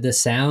the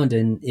Sound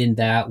in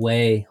that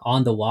way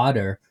on the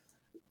water.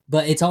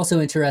 But it's also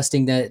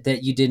interesting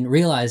that you didn't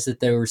realize that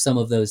there were some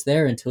of those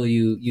there until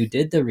you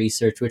did the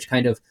research, which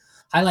kind of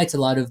highlights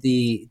a lot of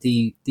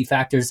the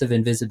factors of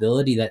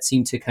invisibility that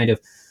seem to kind of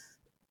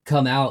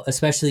come out,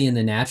 especially in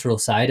the natural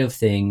side of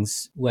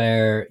things,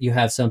 where you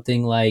have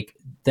something like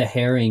the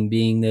herring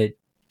being the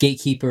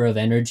gatekeeper of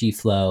energy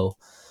flow,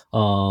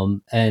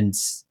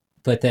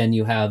 but then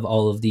you have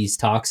all of these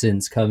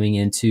toxins coming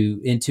into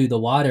the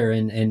water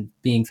and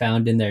being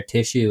found in their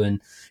tissue,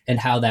 and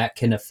how that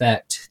can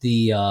affect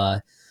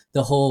the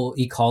whole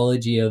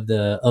ecology of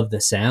the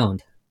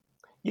Sound.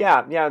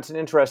 Yeah, it's an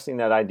interesting,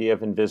 that idea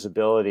of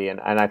invisibility,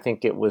 and I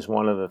think it was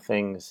one of the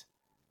things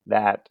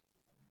that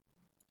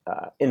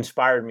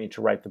inspired me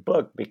to write the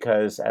book,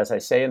 because, as I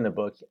say in the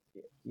book,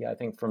 I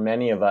think for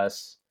many of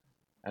us,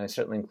 and I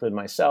certainly include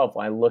myself,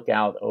 when I look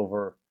out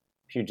over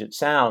Puget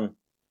Sound,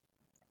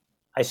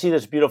 I see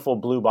this beautiful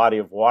blue body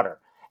of water,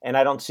 and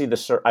I don't see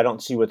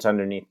what's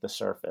underneath the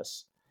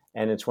surface.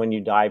 And it's when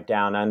you dive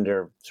down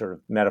under, sort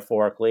of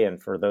metaphorically,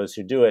 and for those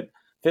who do it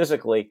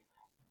physically,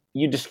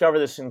 you discover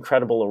this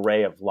incredible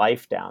array of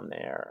life down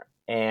there.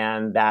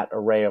 And that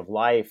array of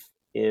life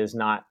is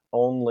not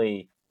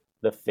only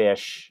the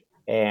fish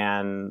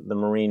and the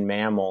marine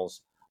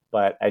mammals,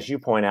 but, as you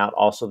point out,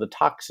 also the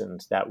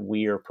toxins that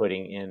we are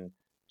putting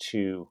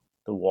into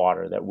the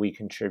water that we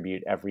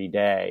contribute every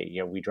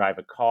day. We drive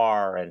a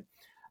car, and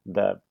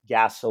the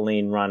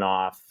gasoline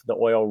runoff, the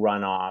oil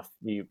runoff,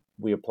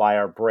 we apply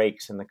our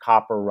brakes, and the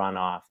copper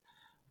runoff.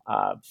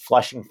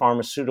 flushing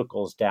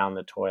pharmaceuticals down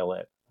the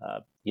toilet.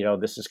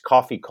 This is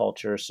coffee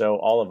culture, so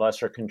all of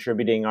us are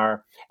contributing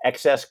our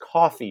excess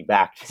coffee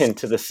back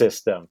into the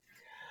system.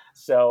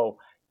 So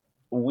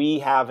we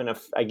have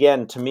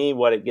again, to me,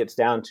 what it gets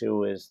down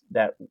to is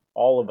that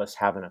all of us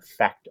have an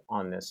effect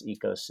on this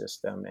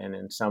ecosystem. And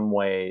in some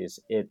ways,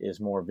 it is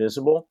more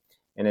visible.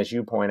 And as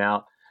you point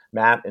out,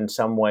 Matt, in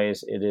some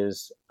ways, it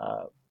is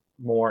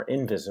more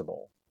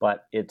invisible,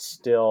 but it's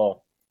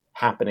still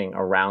happening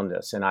around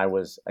us. And I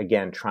was,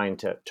 again, trying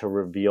to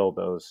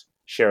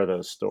share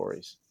those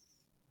stories.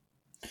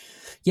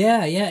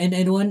 Yeah.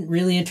 And one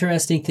really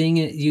interesting thing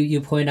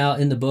you point out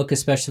in the book,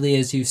 especially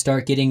as you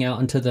start getting out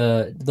into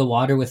the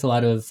water with a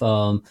lot of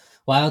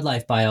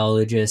wildlife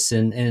biologists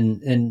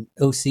and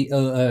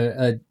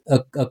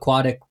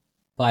aquatic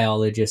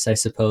biologists, I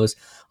suppose,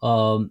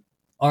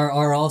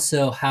 are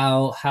also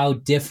how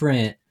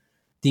different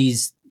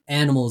these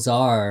animals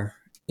are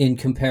in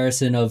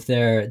comparison of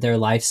their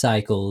life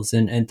cycles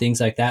and things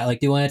like that.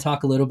 Like, do you want to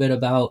talk a little bit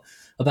about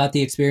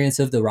the experience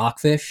of the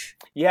rockfish?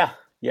 Yeah,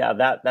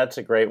 that's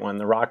a great one.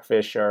 The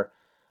rockfish are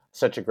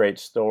such a great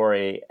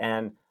story.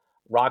 And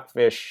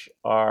rockfish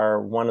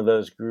are one of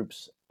those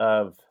groups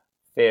of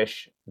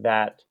fish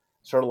that,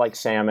 sort of like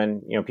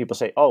salmon, people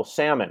say, oh,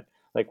 salmon.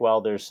 Like,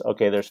 well, there's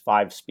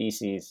 5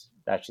 species.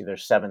 Actually,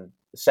 there's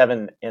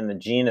seven in the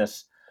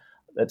genus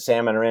that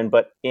salmon are in.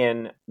 But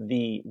in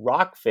the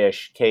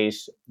rockfish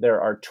case, there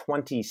are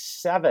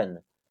 27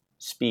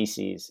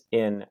 species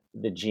in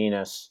the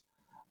genus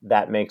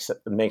that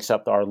makes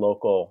up our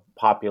local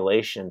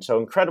population. So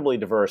incredibly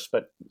diverse,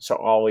 but so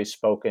always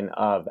spoken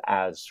of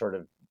as sort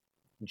of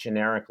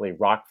generically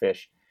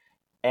rockfish.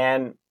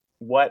 And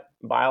what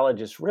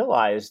biologists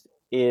realized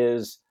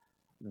is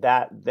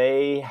that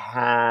they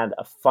had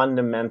a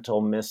fundamental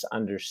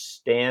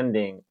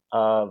misunderstanding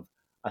of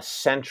a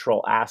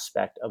central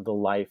aspect of the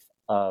life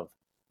of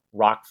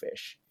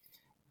rockfish.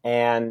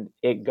 And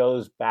it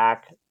goes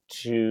back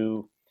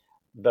to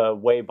the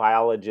way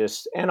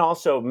biologists and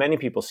also many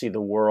people see the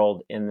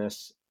world in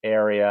this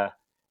area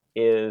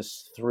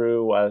is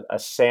through a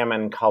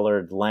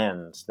salmon-colored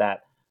lens,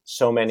 that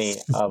so many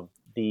of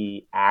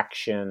the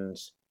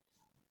actions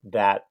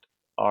that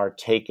are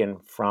taken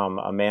from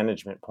a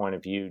management point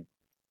of view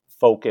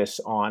focus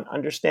on,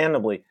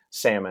 understandably,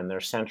 salmon. They're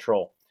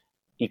central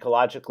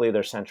ecologically,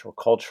 they're central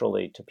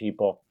culturally to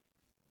people.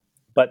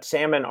 But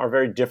salmon are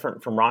very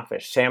different from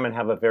rockfish. Salmon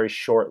have a very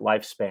short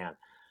lifespan.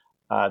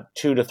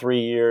 2 to 3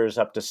 years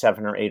up to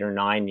 7 or 8 or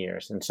 9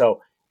 years. And so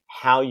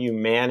how you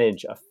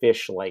manage a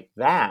fish like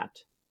that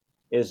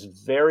is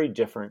very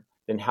different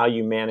than how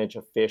you manage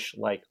a fish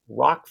like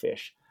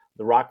rockfish.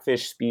 The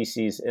rockfish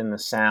species in the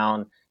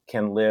Sound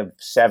can live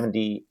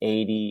 70,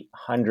 80,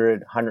 100,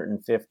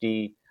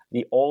 150.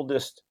 The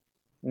oldest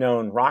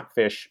known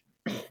rockfish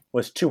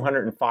was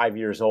 205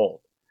 years old.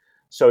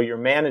 So your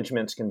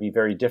managements can be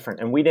very different.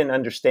 And we didn't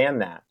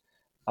understand that.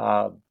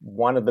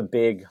 One of the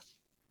big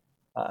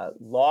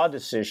law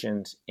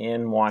decisions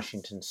in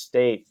Washington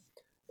State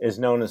is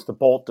known as the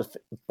Bolt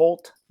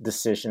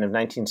decision of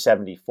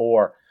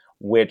 1974,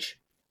 which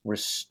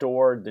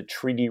restored the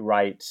treaty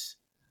rights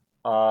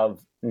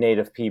of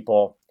Native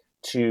people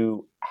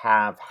to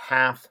have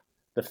half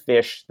the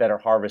fish that are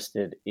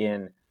harvested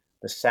in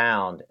the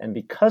Sound. And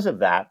because of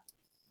that,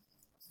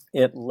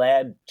 it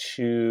led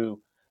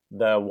to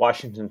the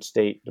Washington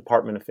State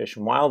Department of Fish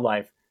and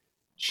Wildlife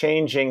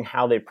changing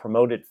how they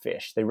promoted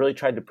fish. They really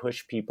tried to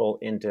push people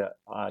into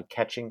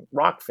catching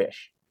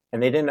rockfish,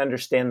 and they didn't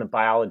understand the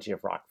biology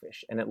of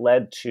rockfish. And it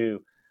led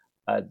to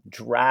a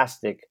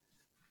drastic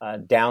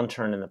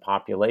downturn in the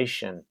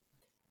population,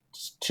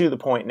 to the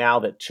point now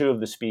that 2 of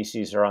the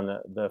species are on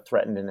the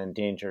threatened and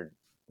endangered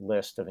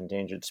list of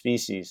endangered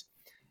species.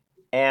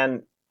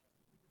 And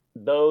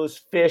those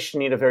fish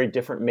need a very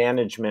different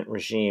management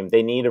regime.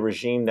 They need a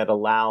regime that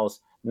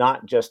allows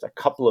not just a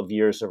couple of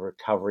years of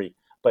recovery,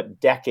 but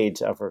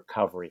decades of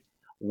recovery.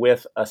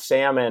 With a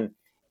salmon,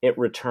 it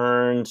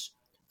returns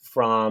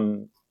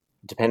from,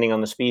 depending on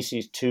the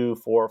species, 2,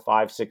 4,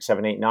 5, 6,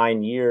 7, 8,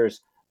 9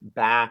 years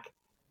back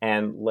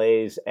and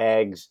lays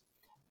eggs.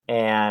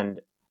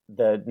 And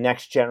the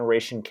next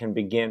generation can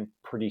begin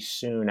pretty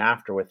soon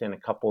after, within a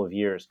couple of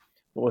years.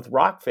 But with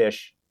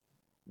rockfish,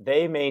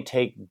 they may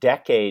take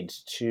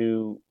decades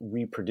to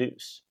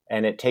reproduce.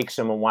 And it takes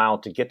them a while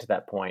to get to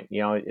that point.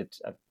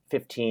 It's a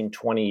 15,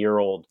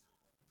 20-year-old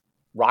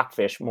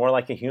rockfish, more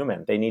like a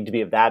human. They need to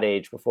be of that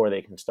age before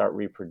they can start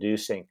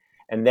reproducing.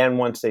 And then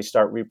once they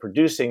start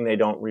reproducing, they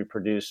don't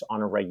reproduce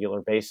on a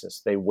regular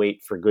basis. They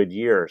wait for good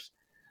years.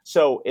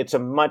 So it's a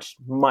much,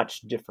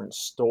 much different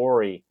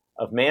story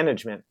of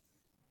management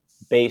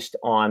based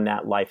on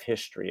that life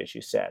history, as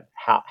you said.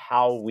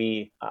 How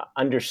we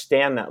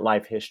understand that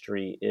life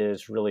history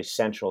is really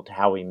central to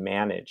how we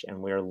manage.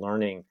 And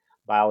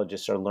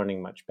biologists are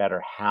learning much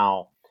better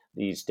how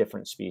these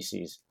different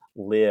species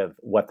live,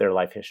 what their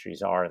life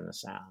histories are in the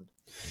Sound.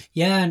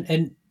 Yeah,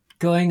 and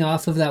going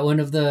off of that, one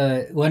of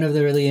the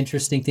really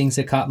interesting things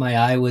that caught my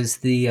eye was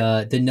the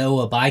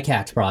NOAA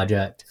Bycatch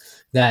project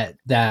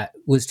that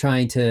was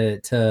trying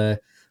to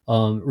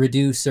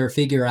reduce or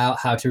figure out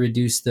how to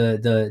reduce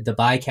the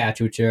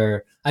bycatch, which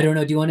are, I don't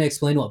know, do you want to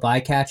explain what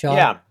bycatch are?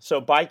 Yeah,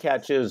 so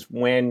bycatch is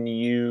when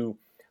you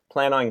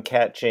plan on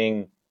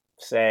catching,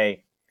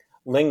 say,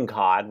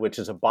 lingcod, which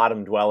is a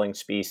bottom-dwelling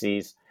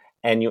species,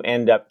 and you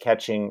end up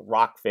catching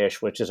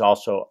rockfish, which is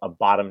also a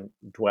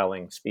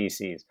bottom-dwelling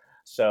species.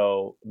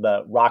 So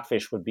the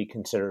rockfish would be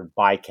considered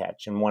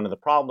bycatch. And one of the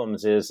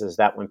problems is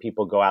that when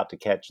people go out to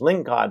catch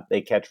lingcod,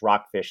 they catch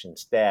rockfish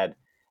instead.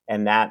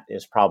 And that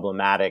is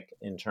problematic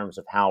in terms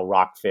of how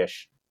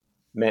rockfish,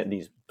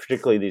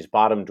 particularly these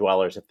bottom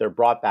dwellers, if they're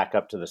brought back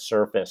up to the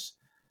surface,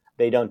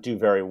 they don't do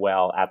very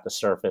well at the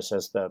surface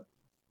as the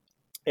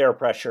air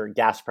pressure,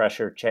 gas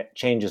pressure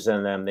changes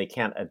in them. They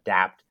can't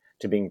adapt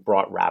to being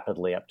brought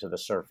rapidly up to the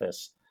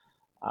surface.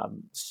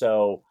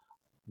 So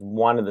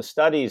one of the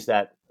studies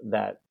that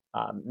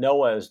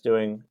NOAA is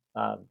doing,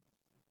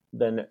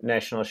 the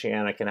National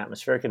Oceanic and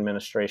Atmospheric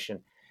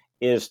Administration,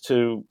 is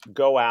to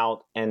go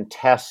out and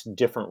test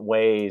different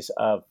ways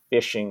of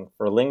fishing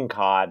for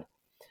lingcod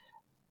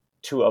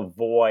to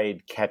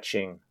avoid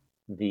catching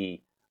the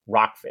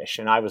rockfish.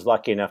 And I was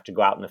lucky enough to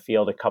go out in the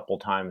field a couple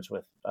times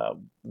with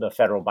the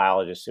federal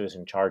biologist who was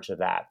in charge of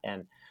that,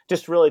 and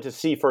just really to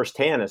see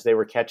firsthand as they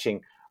were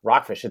catching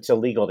rockfish. It's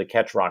illegal to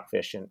catch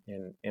rockfish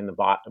in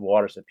the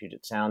waters of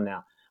Puget Sound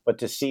now, but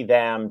to see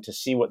them, to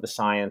see what the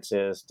science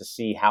is, to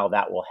see how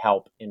that will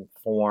help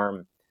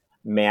inform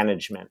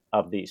management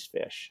of these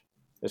fish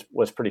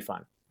was pretty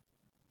fun.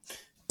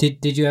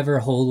 Did you ever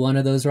hold one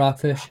of those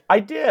rockfish?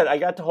 I did. I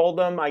got to hold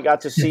them. I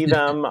got to see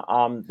them.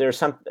 There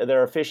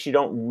are fish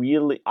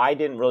I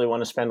didn't really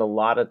want to spend a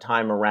lot of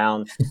time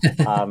around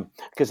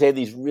because they have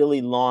these really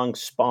long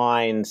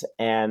spines,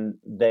 and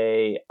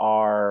they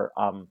are,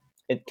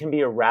 it can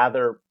be a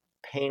rather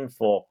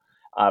painful,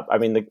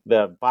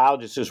 the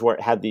biologist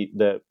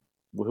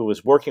who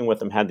was working with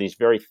them had these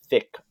very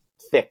thick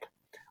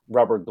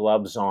rubber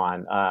gloves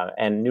on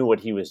and knew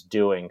what he was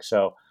doing.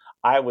 So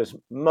I was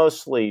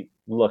mostly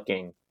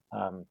looking,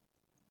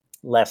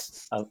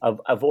 less of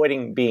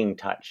avoiding being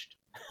touched.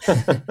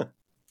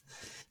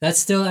 That's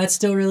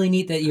still really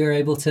neat that you're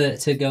able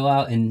to go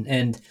out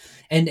and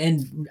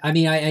I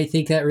mean, I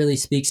think that really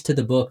speaks to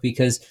the book,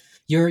 because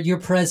you're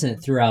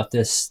present throughout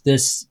this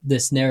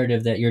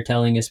narrative that you're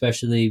telling,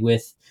 especially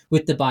with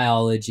the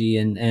biology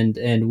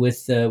and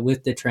with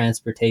the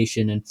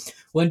transportation. And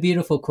one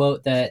beautiful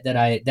quote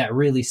that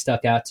really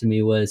stuck out to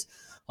me was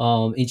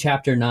in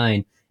chapter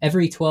 9.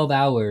 Every 12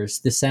 hours,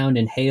 the sound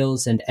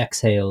inhales and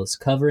exhales,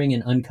 covering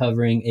and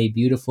uncovering a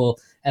beautiful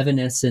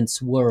evanescence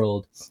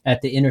world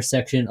at the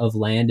intersection of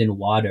land and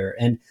water.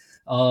 And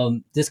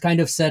this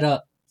kind of set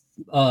up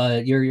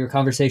your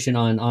conversation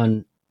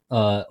on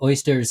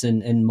oysters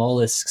and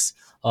mollusks.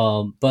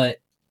 But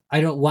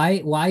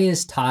why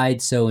is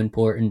tide so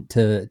important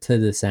to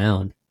the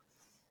sound?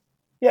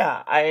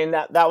 Yeah, I mean,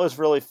 that was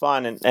really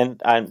fun,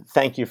 and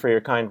thank you for your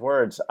kind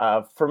words.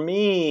 For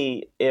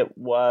me, it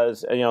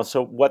was,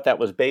 so what that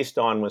was based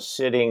on was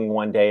sitting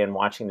one day and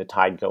watching the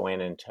tide go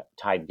in and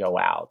tide go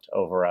out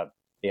over a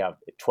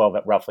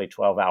roughly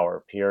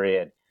 12-hour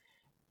period.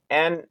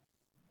 And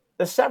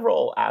the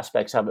several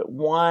aspects of it.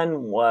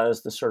 One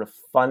was the sort of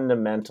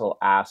fundamental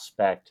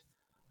aspect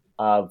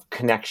of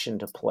connection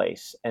to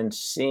place and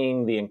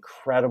seeing the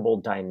incredible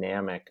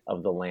dynamic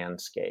of the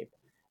landscape.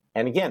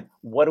 And again,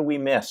 what do we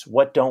miss?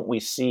 What don't we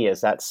see?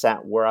 As that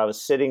sat where I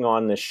was sitting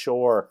on the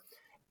shore,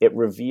 it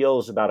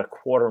reveals about a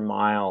quarter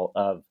mile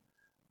of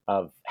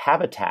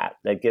habitat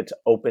that gets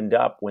opened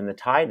up when the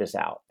tide is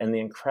out, and the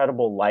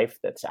incredible life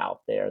that's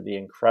out there, the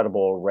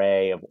incredible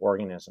array of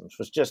organisms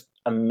was just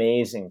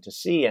amazing to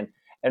see,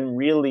 and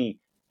really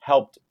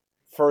helped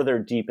further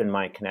deepen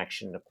my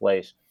connection to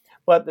place.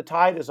 But the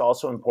tide is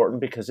also important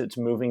because it's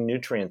moving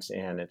nutrients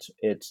in.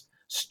 It's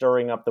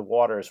stirring up the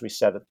water, as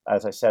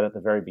I said at the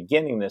very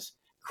beginning,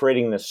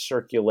 creating this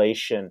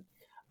circulation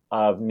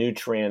of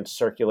nutrients,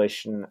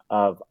 circulation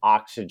of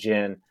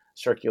oxygen,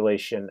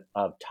 circulation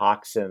of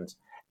toxins.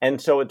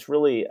 And so it's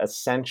really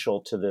essential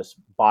to this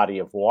body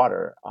of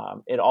water.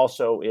 It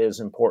also is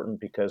important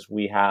because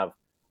we have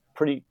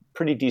pretty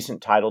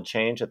decent tidal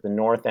change. At the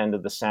north end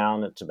of the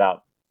sound, it's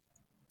about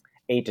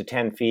 8 to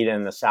 10 feet,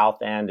 and the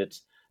south end,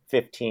 it's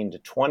 15 to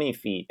 20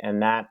 feet.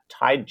 And that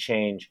tide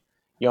change,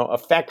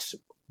 affects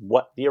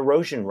what the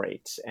erosion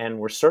rates. And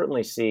we're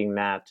certainly seeing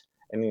that,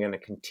 and we're going to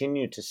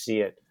continue to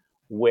see it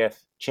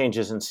with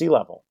changes in sea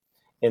level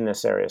in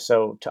this area.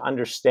 So to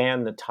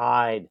understand the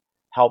tide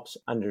helps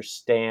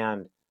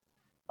understand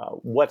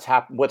what's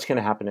going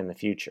to happen in the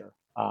future,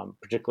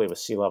 particularly with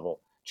sea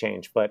level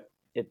change. But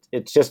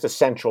it's just a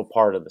central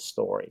part of the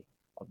story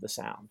of the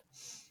sound.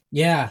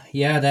 Yeah,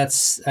 and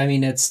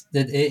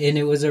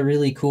it was a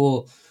really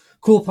cool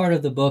part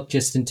of the book,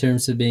 just in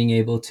terms of being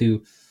able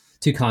to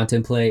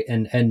contemplate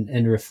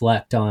and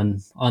reflect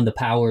on the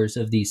powers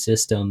of these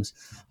systems.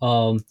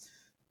 And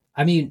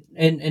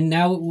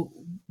now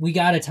we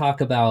got to talk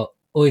about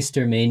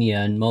oyster mania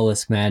and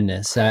mollusk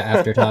madness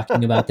after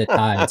talking about the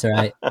tides,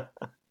 right?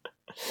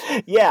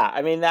 Yeah,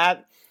 I mean,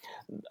 that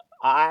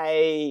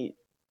I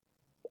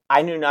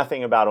knew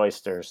nothing about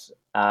oysters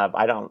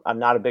I'm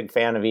not a big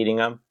fan of eating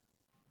them,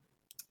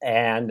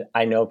 and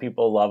I know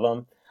people love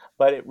them,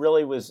 but it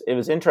was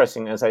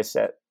interesting. As I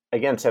said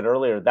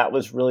earlier, that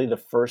was really the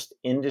first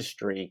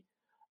industry,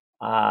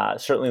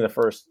 certainly the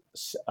first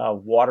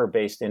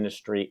water-based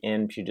industry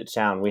in Puget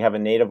Sound. We have a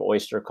native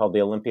oyster called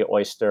the Olympia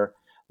oyster.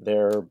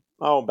 They're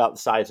about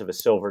the size of a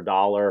silver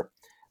dollar,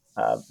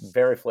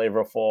 very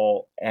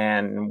flavorful,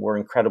 and were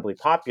incredibly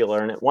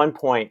popular. And at one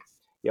point,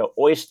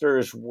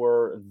 oysters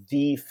were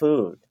the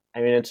food. I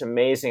mean, it's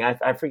amazing.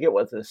 I forget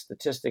what the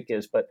statistic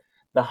is, but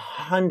the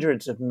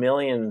hundreds of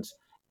millions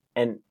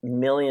and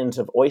millions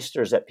of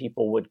oysters that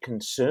people would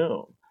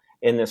consume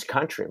in this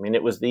country. I mean,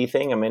 it was the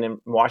thing. I mean, in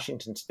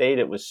Washington State,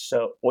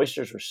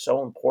 oysters were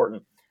so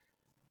important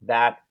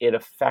that it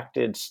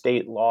affected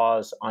state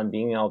laws on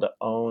being able to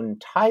own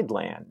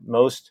tideland.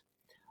 Most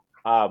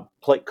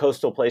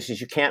coastal places,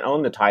 you can't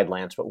own the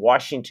tidelands, but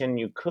Washington,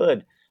 you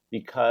could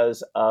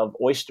because of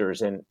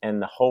oysters and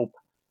the hope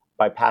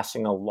by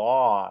passing a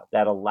law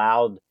that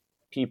allowed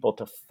people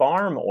to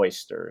farm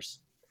oysters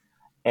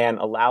and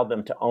allowed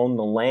them to own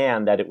the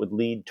land, that it would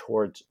lead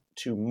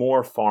to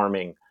more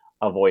farming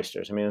of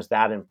oysters. I mean, it was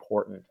that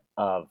important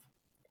of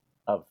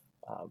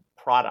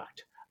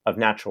product of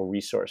natural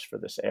resource for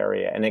this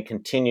area, and it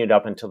continued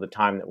up until the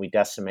time that we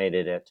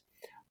decimated it.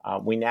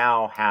 We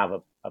now have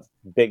a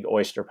big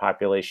oyster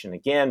population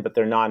again, but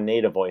they're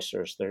non-native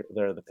oysters.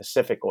 They're the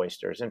Pacific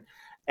oysters,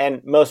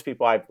 and most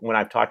people when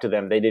I've talked to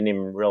them, they didn't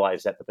even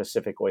realize that the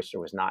Pacific oyster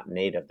was not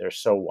native. They're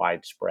so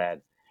widespread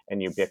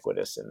and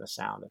ubiquitous in the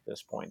Sound at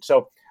this point.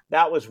 So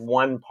that was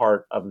one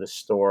part of the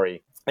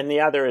story. And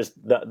the other is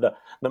the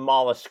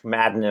mollusk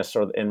madness,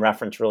 or in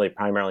reference really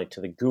primarily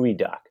to the gooey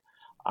duck.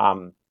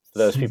 For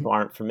those people who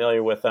aren't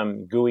familiar with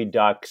them, gooey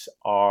ducks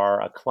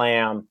are a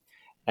clam,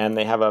 and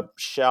they have a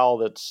shell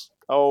that's,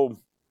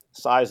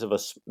 size of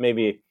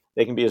maybe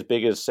they can be as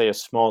big as, say, a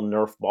small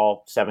Nerf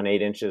ball,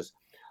 7-8 inches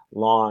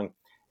long.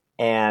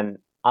 And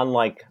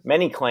unlike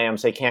many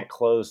clams, they can't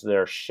close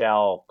their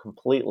shell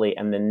completely,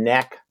 and the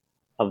neck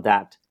of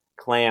that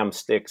clam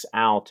sticks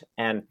out.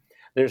 And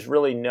there's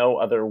really no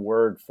other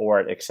word for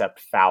it except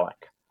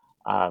phallic.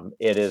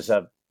 It's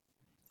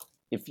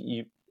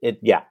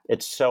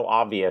so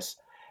obvious.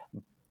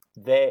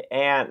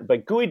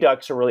 But gooey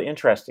ducks are really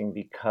interesting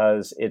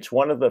because it's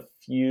one of the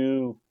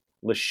few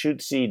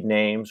Lashutseed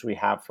names we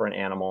have for an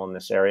animal in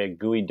this area.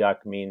 Gooey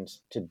duck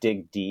means to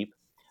dig deep.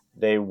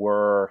 They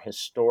were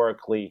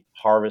historically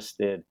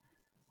harvested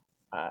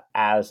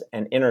as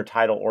an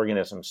intertidal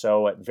organism.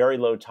 So at very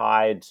low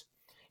tides,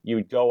 you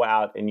would go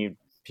out and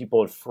people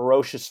would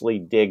ferociously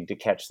dig to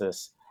catch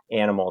this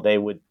animal. They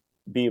would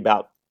be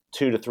about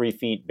 2 to 3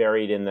 feet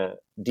buried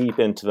deep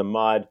into the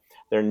mud.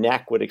 Their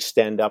neck would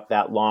extend up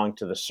that long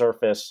to the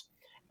surface,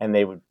 and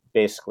they would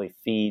basically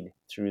feed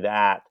through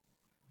that.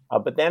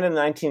 But then in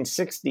the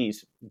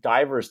 1960s,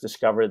 divers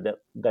discovered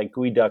that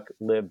gooey duck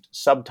lived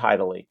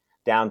subtidally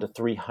down to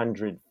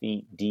 300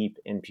 feet deep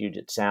in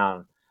Puget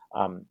Sound,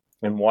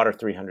 in water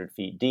 300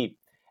 feet deep.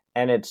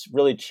 And it's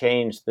really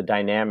changed the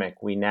dynamic.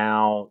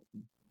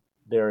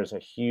 There is a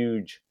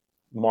huge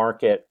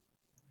market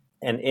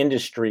and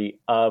industry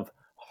of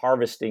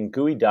harvesting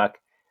gooey duck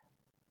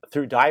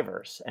through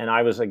divers. And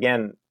I was,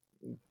 again,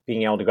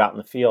 being able to go out in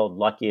the field,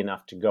 lucky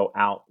enough to go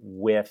out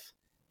with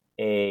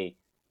a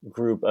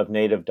group of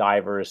native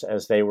divers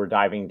as they were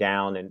diving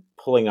down and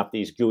pulling up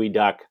these gooey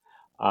duck.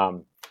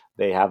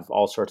 They have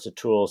all sorts of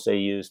tools they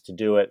use to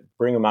do it,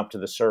 bring them up to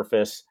the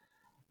surface,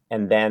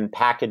 and then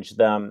package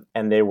them.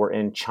 And they were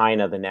in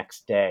China the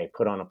next day,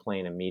 put on a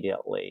plane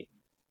immediately.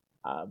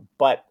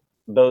 But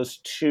those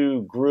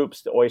two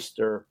groups, the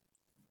oyster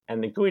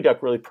and the gooey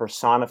duck, really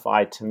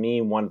personify to me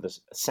one of the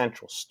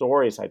central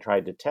stories I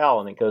tried to tell.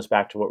 And it goes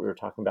back to what we were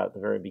talking about at the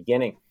very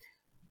beginning.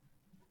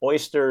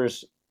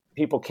 Oysters,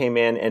 people came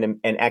in and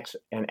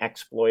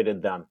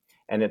exploited them.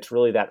 And it's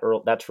really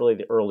that's really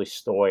the early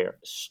story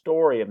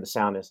of the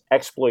Sound, is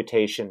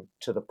exploitation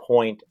to the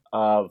point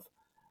of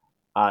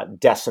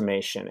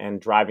decimation and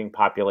driving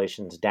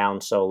populations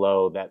down so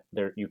low that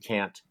they're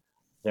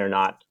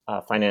not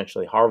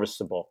financially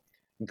harvestable.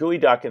 Gooey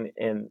duck,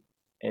 in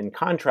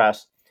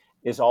contrast,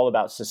 is all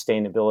about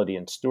sustainability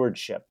and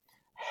stewardship.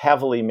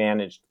 Heavily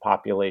managed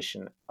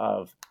population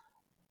of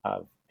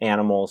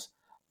animals.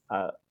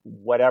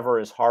 Whatever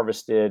is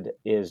harvested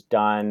is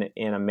done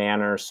in a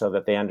manner so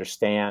that they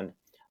understand,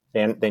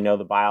 they know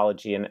the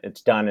biology, and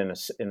it's done in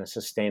a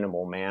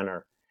sustainable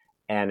manner.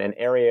 And an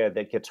area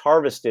that gets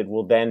harvested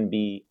will then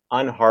be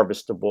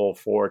unharvestable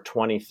for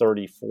 20,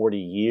 30, 40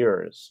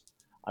 years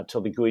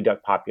until the gooey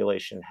duck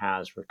population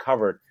has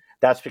recovered.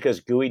 That's because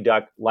gooey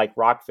duck, like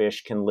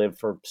rockfish, can live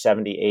for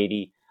 70,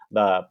 80,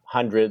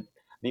 100.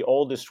 The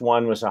oldest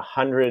one was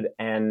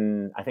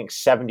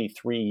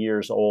 73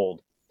 years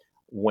old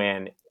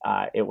when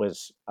it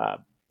was a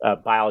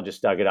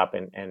biologist dug it up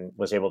and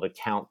was able to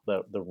count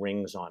the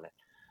rings on it.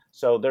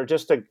 So they're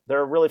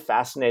a really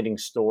fascinating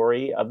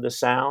story of the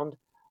Sound,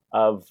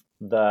 of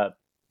the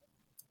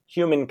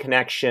human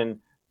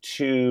connection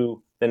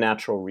to the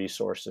natural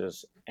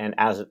resources, and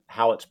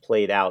how it's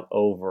played out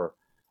over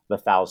the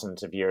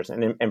thousands of years,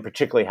 and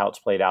particularly how it's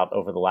played out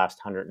over the last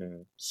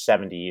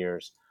 170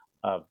 years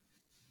of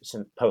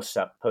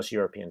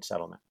post-European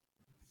settlement.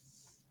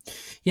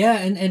 Yeah,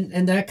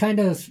 and that kind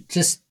of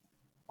just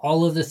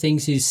all of the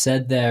things you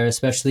said there,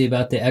 especially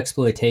about the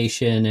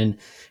exploitation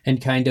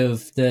and kind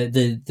of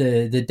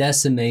the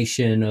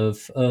decimation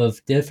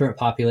of different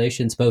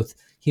populations, both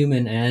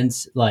human and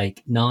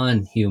like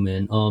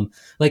non-human.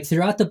 Like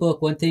throughout the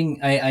book, one thing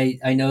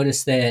I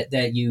noticed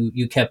that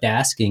you kept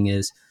asking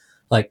is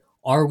like,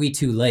 are we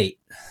too late?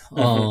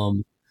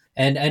 And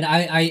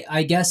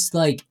I guess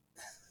like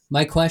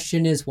my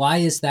question is, why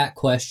is that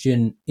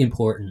question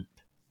important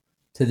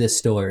to this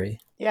story?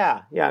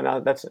 Yeah, no,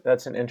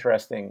 that's an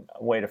interesting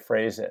way to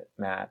phrase it,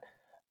 Matt.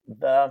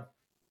 Or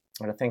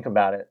to think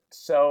about it.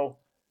 So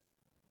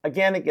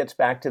again, it gets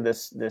back to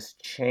this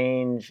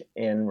change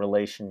in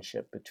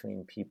relationship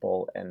between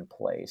people and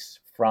place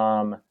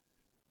from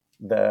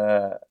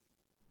the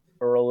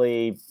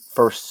early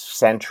first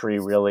century,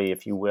 really,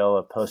 if you will,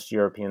 of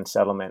post-European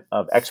settlement,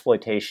 of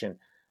exploitation,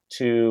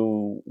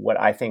 to what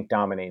I think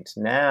dominates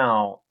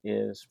now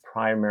is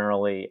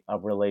primarily a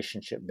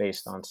relationship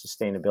based on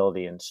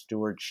sustainability and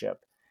stewardship.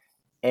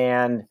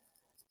 And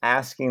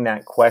asking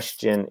that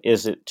question,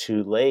 is it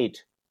too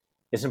late,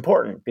 is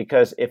important,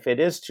 because if it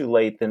is too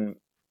late, then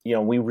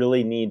we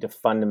really need to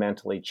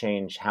fundamentally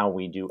change how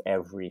we do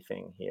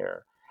everything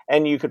here.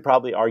 And you could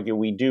probably argue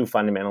we do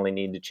fundamentally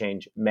need to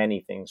change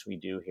many things we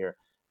do here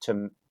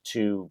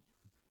to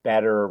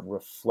better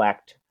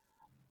reflect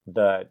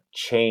the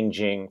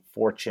changing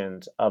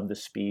fortunes of the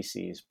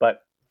species. But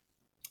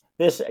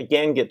this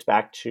again gets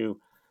back to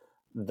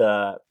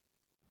the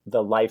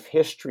life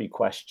history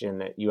question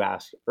that you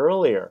asked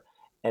earlier,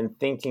 and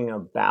thinking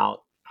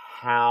about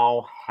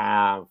how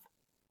have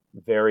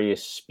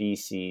various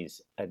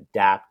species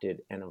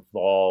adapted and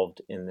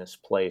evolved in this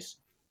place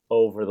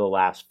over the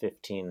last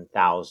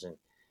 15,000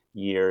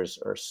 years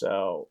or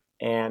so.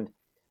 And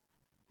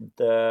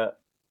the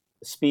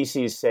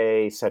species,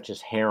 say, such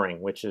as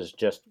herring, which is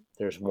just,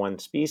 there's one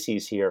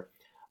species here,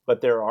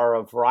 but there are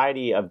a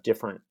variety of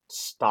different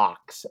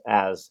stocks,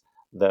 as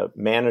the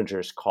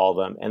managers call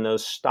them. And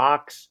those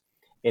stocks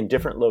in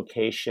different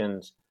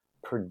locations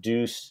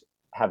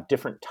have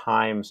different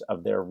times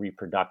of their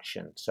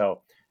reproduction.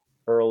 So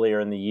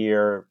earlier in the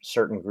year,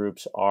 certain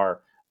groups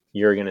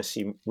you're going to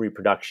see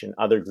reproduction,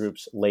 other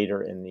groups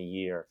later in the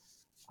year.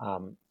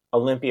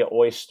 Olympia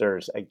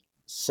oysters,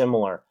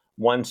 similar,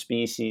 one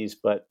species,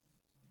 but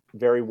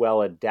very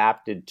well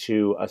adapted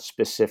to a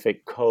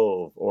specific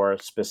cove or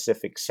a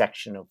specific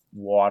section of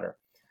water.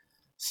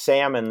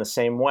 Salmon, the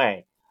same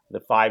way. The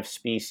 5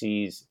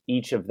 species,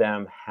 each of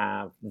them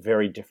have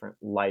very different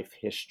life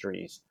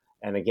histories.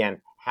 And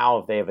again,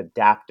 how they have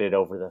adapted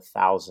over the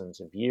thousands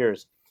of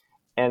years.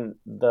 And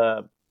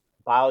the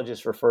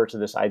biologists refer to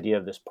this idea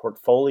of this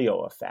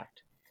portfolio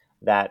effect,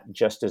 that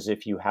just as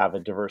if you have a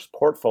diverse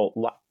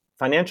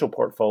financial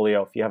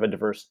portfolio, if you have a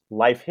diverse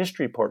life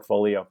history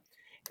portfolio,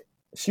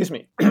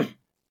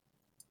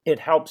 it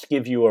helps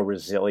give you a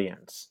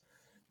resilience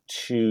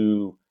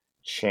to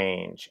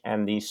change.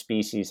 And these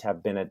species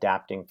have been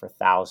adapting for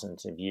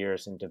thousands of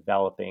years and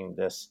developing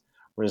this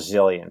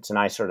resilience. And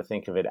I sort of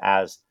think of it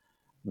as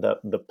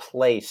the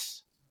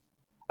place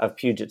of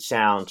Puget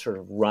Sound sort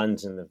of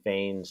runs in the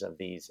veins of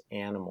these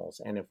animals.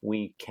 And if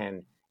we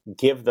can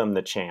give them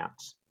the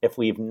chance, if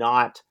we've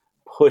not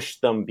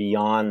pushed them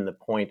beyond the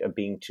point of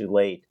being too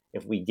late,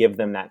 if we give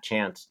them that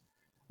chance,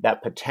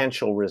 that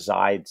potential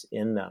resides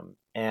in them.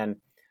 And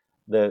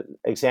the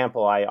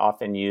example I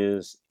often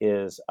use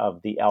is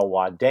of the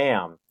Elwha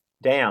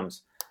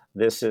dams.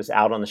 This is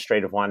out on the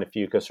Strait of Juan de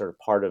Fuca, sort of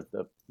part of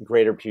the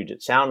greater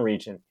Puget Sound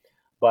region.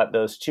 But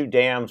those 2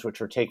 dams,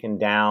 which were taken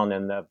down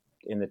in the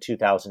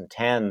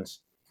 2010s,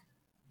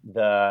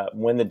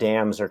 when the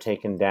dams are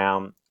taken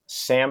down,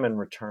 salmon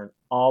return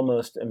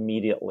almost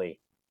immediately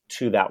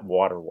to that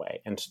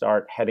waterway and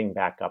start heading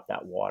back up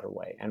that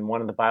waterway. And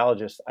one of the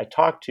biologists I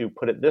talked to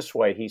put it this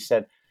way. He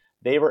said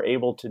they were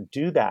able to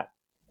do that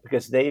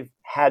because they've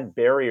had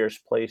barriers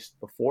placed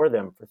before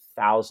them for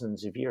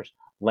thousands of years.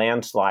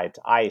 Landslides,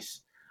 ice,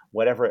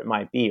 whatever it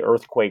might be,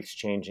 earthquakes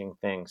changing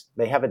things.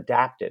 They have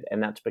adapted,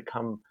 and that's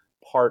become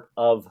part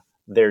of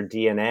their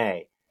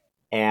DNA.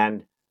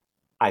 And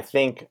I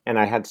think, and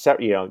I had,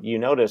 you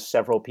notice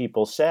several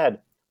people said,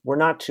 we're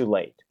not too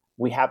late.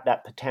 We have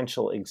that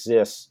potential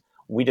exists.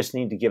 We just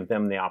need to give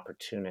them the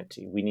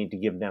opportunity. We need to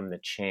give them the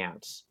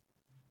chance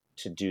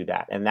to do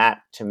that. And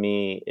that, to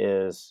me,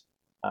 is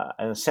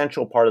an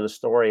essential part of the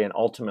story, and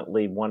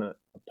ultimately one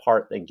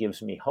part that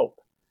gives me hope.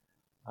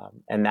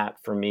 And that,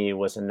 for me,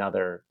 was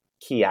another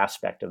key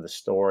aspect of the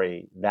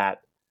story, that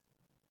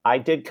I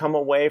did come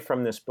away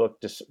from this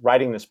book,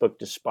 writing this book,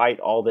 despite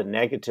all the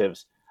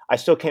negatives. I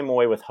still came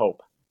away with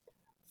hope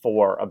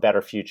for a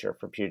better future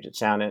for Puget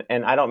Sound.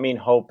 And I don't mean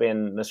hope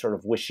in the sort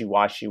of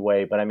wishy-washy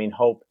way, but I mean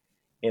hope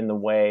in the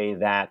way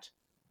that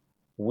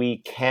we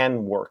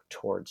can work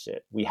towards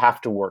it. We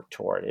have to work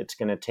toward it. It's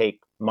going to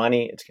take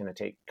money. It's going to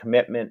take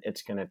commitment.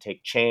 It's going to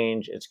take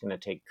change. It's going to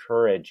take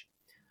courage.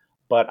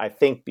 But I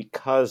think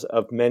because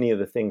of many of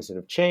the things that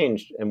have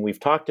changed, and we've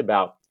talked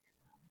about,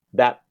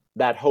 that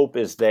hope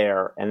is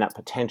there and that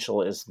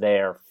potential is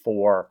there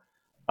for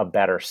a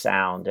better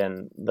sound.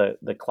 And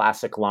the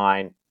classic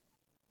line,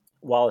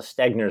 Wallace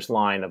Stegner's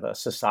line of a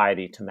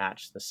society to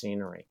match the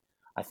scenery,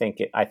 I think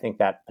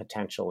that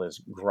potential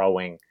is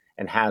growing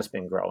and has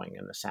been growing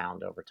in the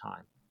sound over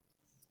time.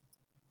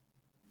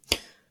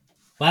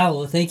 Wow.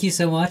 Well, thank you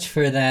so much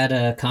for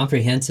that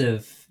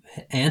comprehensive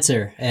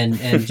answer and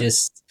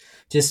just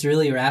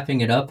really wrapping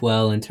it up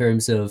well in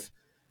terms of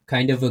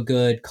kind of a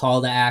good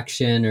call to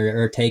action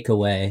or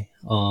takeaway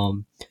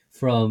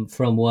from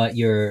what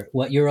your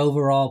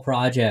overall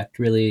project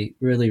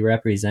really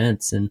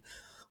represents. And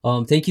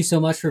thank you so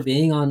much for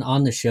being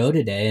on the show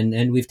today.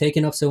 And we've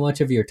taken up so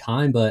much of your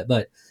time,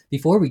 but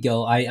before we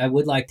go, I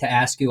would like to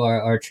ask you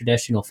our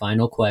traditional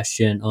final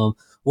question.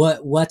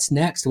 What's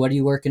next? What are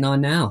you working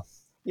on now?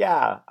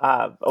 Yeah.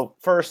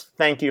 First,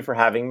 thank you for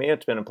having me.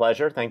 It's been a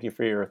pleasure. Thank you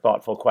for your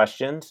thoughtful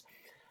questions.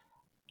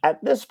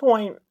 At this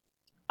point,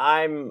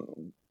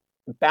 I'm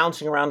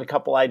bouncing around a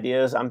couple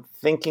ideas. I'm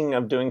thinking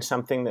of doing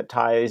something that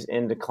ties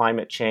into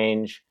climate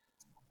change,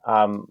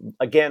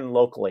 again,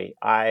 locally.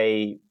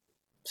 I,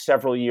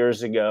 several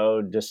years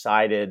ago,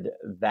 decided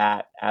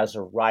that as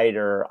a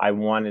writer, I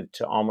wanted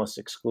to almost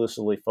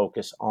exclusively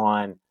focus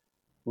on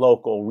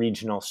local,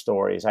 regional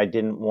stories. I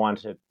didn't want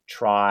to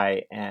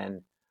try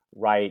and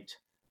write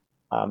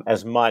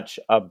as much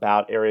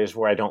about areas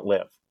where I don't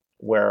live,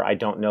 where I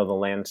don't know the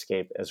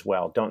landscape as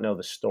well, don't know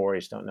the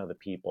stories, don't know the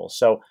people.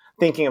 So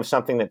thinking of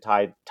something that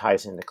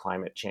ties into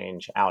climate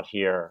change out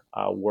here,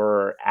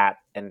 we're a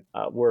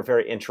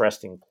very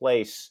interesting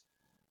place,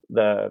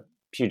 the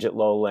Puget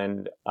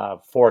Lowland,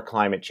 for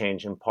climate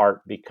change, in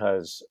part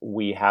because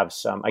we have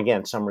some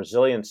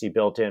resiliency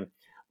built in,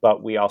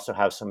 but we also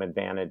have some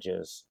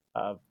advantages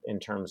in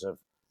terms of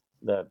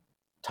the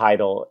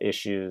tidal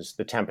issues,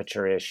 the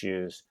temperature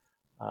issues,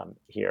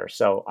 here.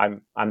 So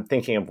I'm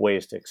thinking of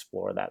ways to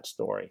explore that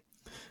story.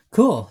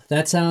 Cool.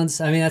 That sounds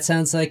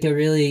like a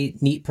really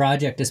neat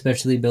project,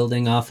 especially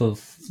building off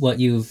of what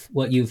you've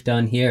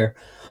done here.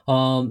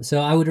 So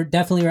I would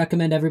definitely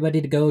recommend everybody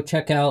to go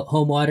check out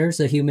Home Waters: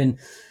 A Human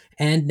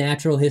and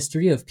Natural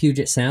History of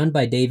Puget Sound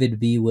by David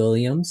B.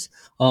 Williams,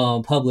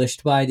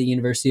 published by the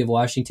University of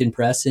Washington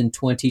Press in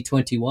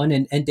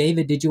 2021. And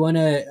David, did you want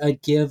to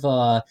give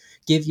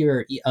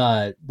your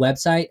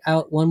website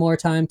out one more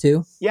time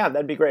too? Yeah,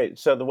 that'd be great.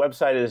 So the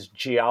website is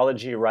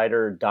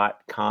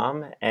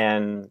geologywriter.com,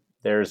 and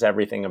there's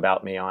everything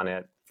about me on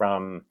it,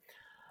 from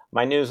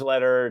my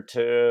newsletter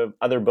to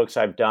other books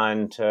I've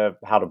done to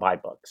how to buy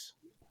books.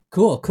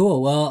 Cool.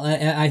 Well,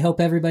 I hope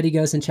everybody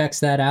goes and checks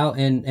that out.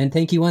 And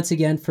thank you once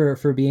again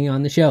for being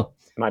on the show.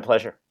 My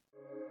pleasure.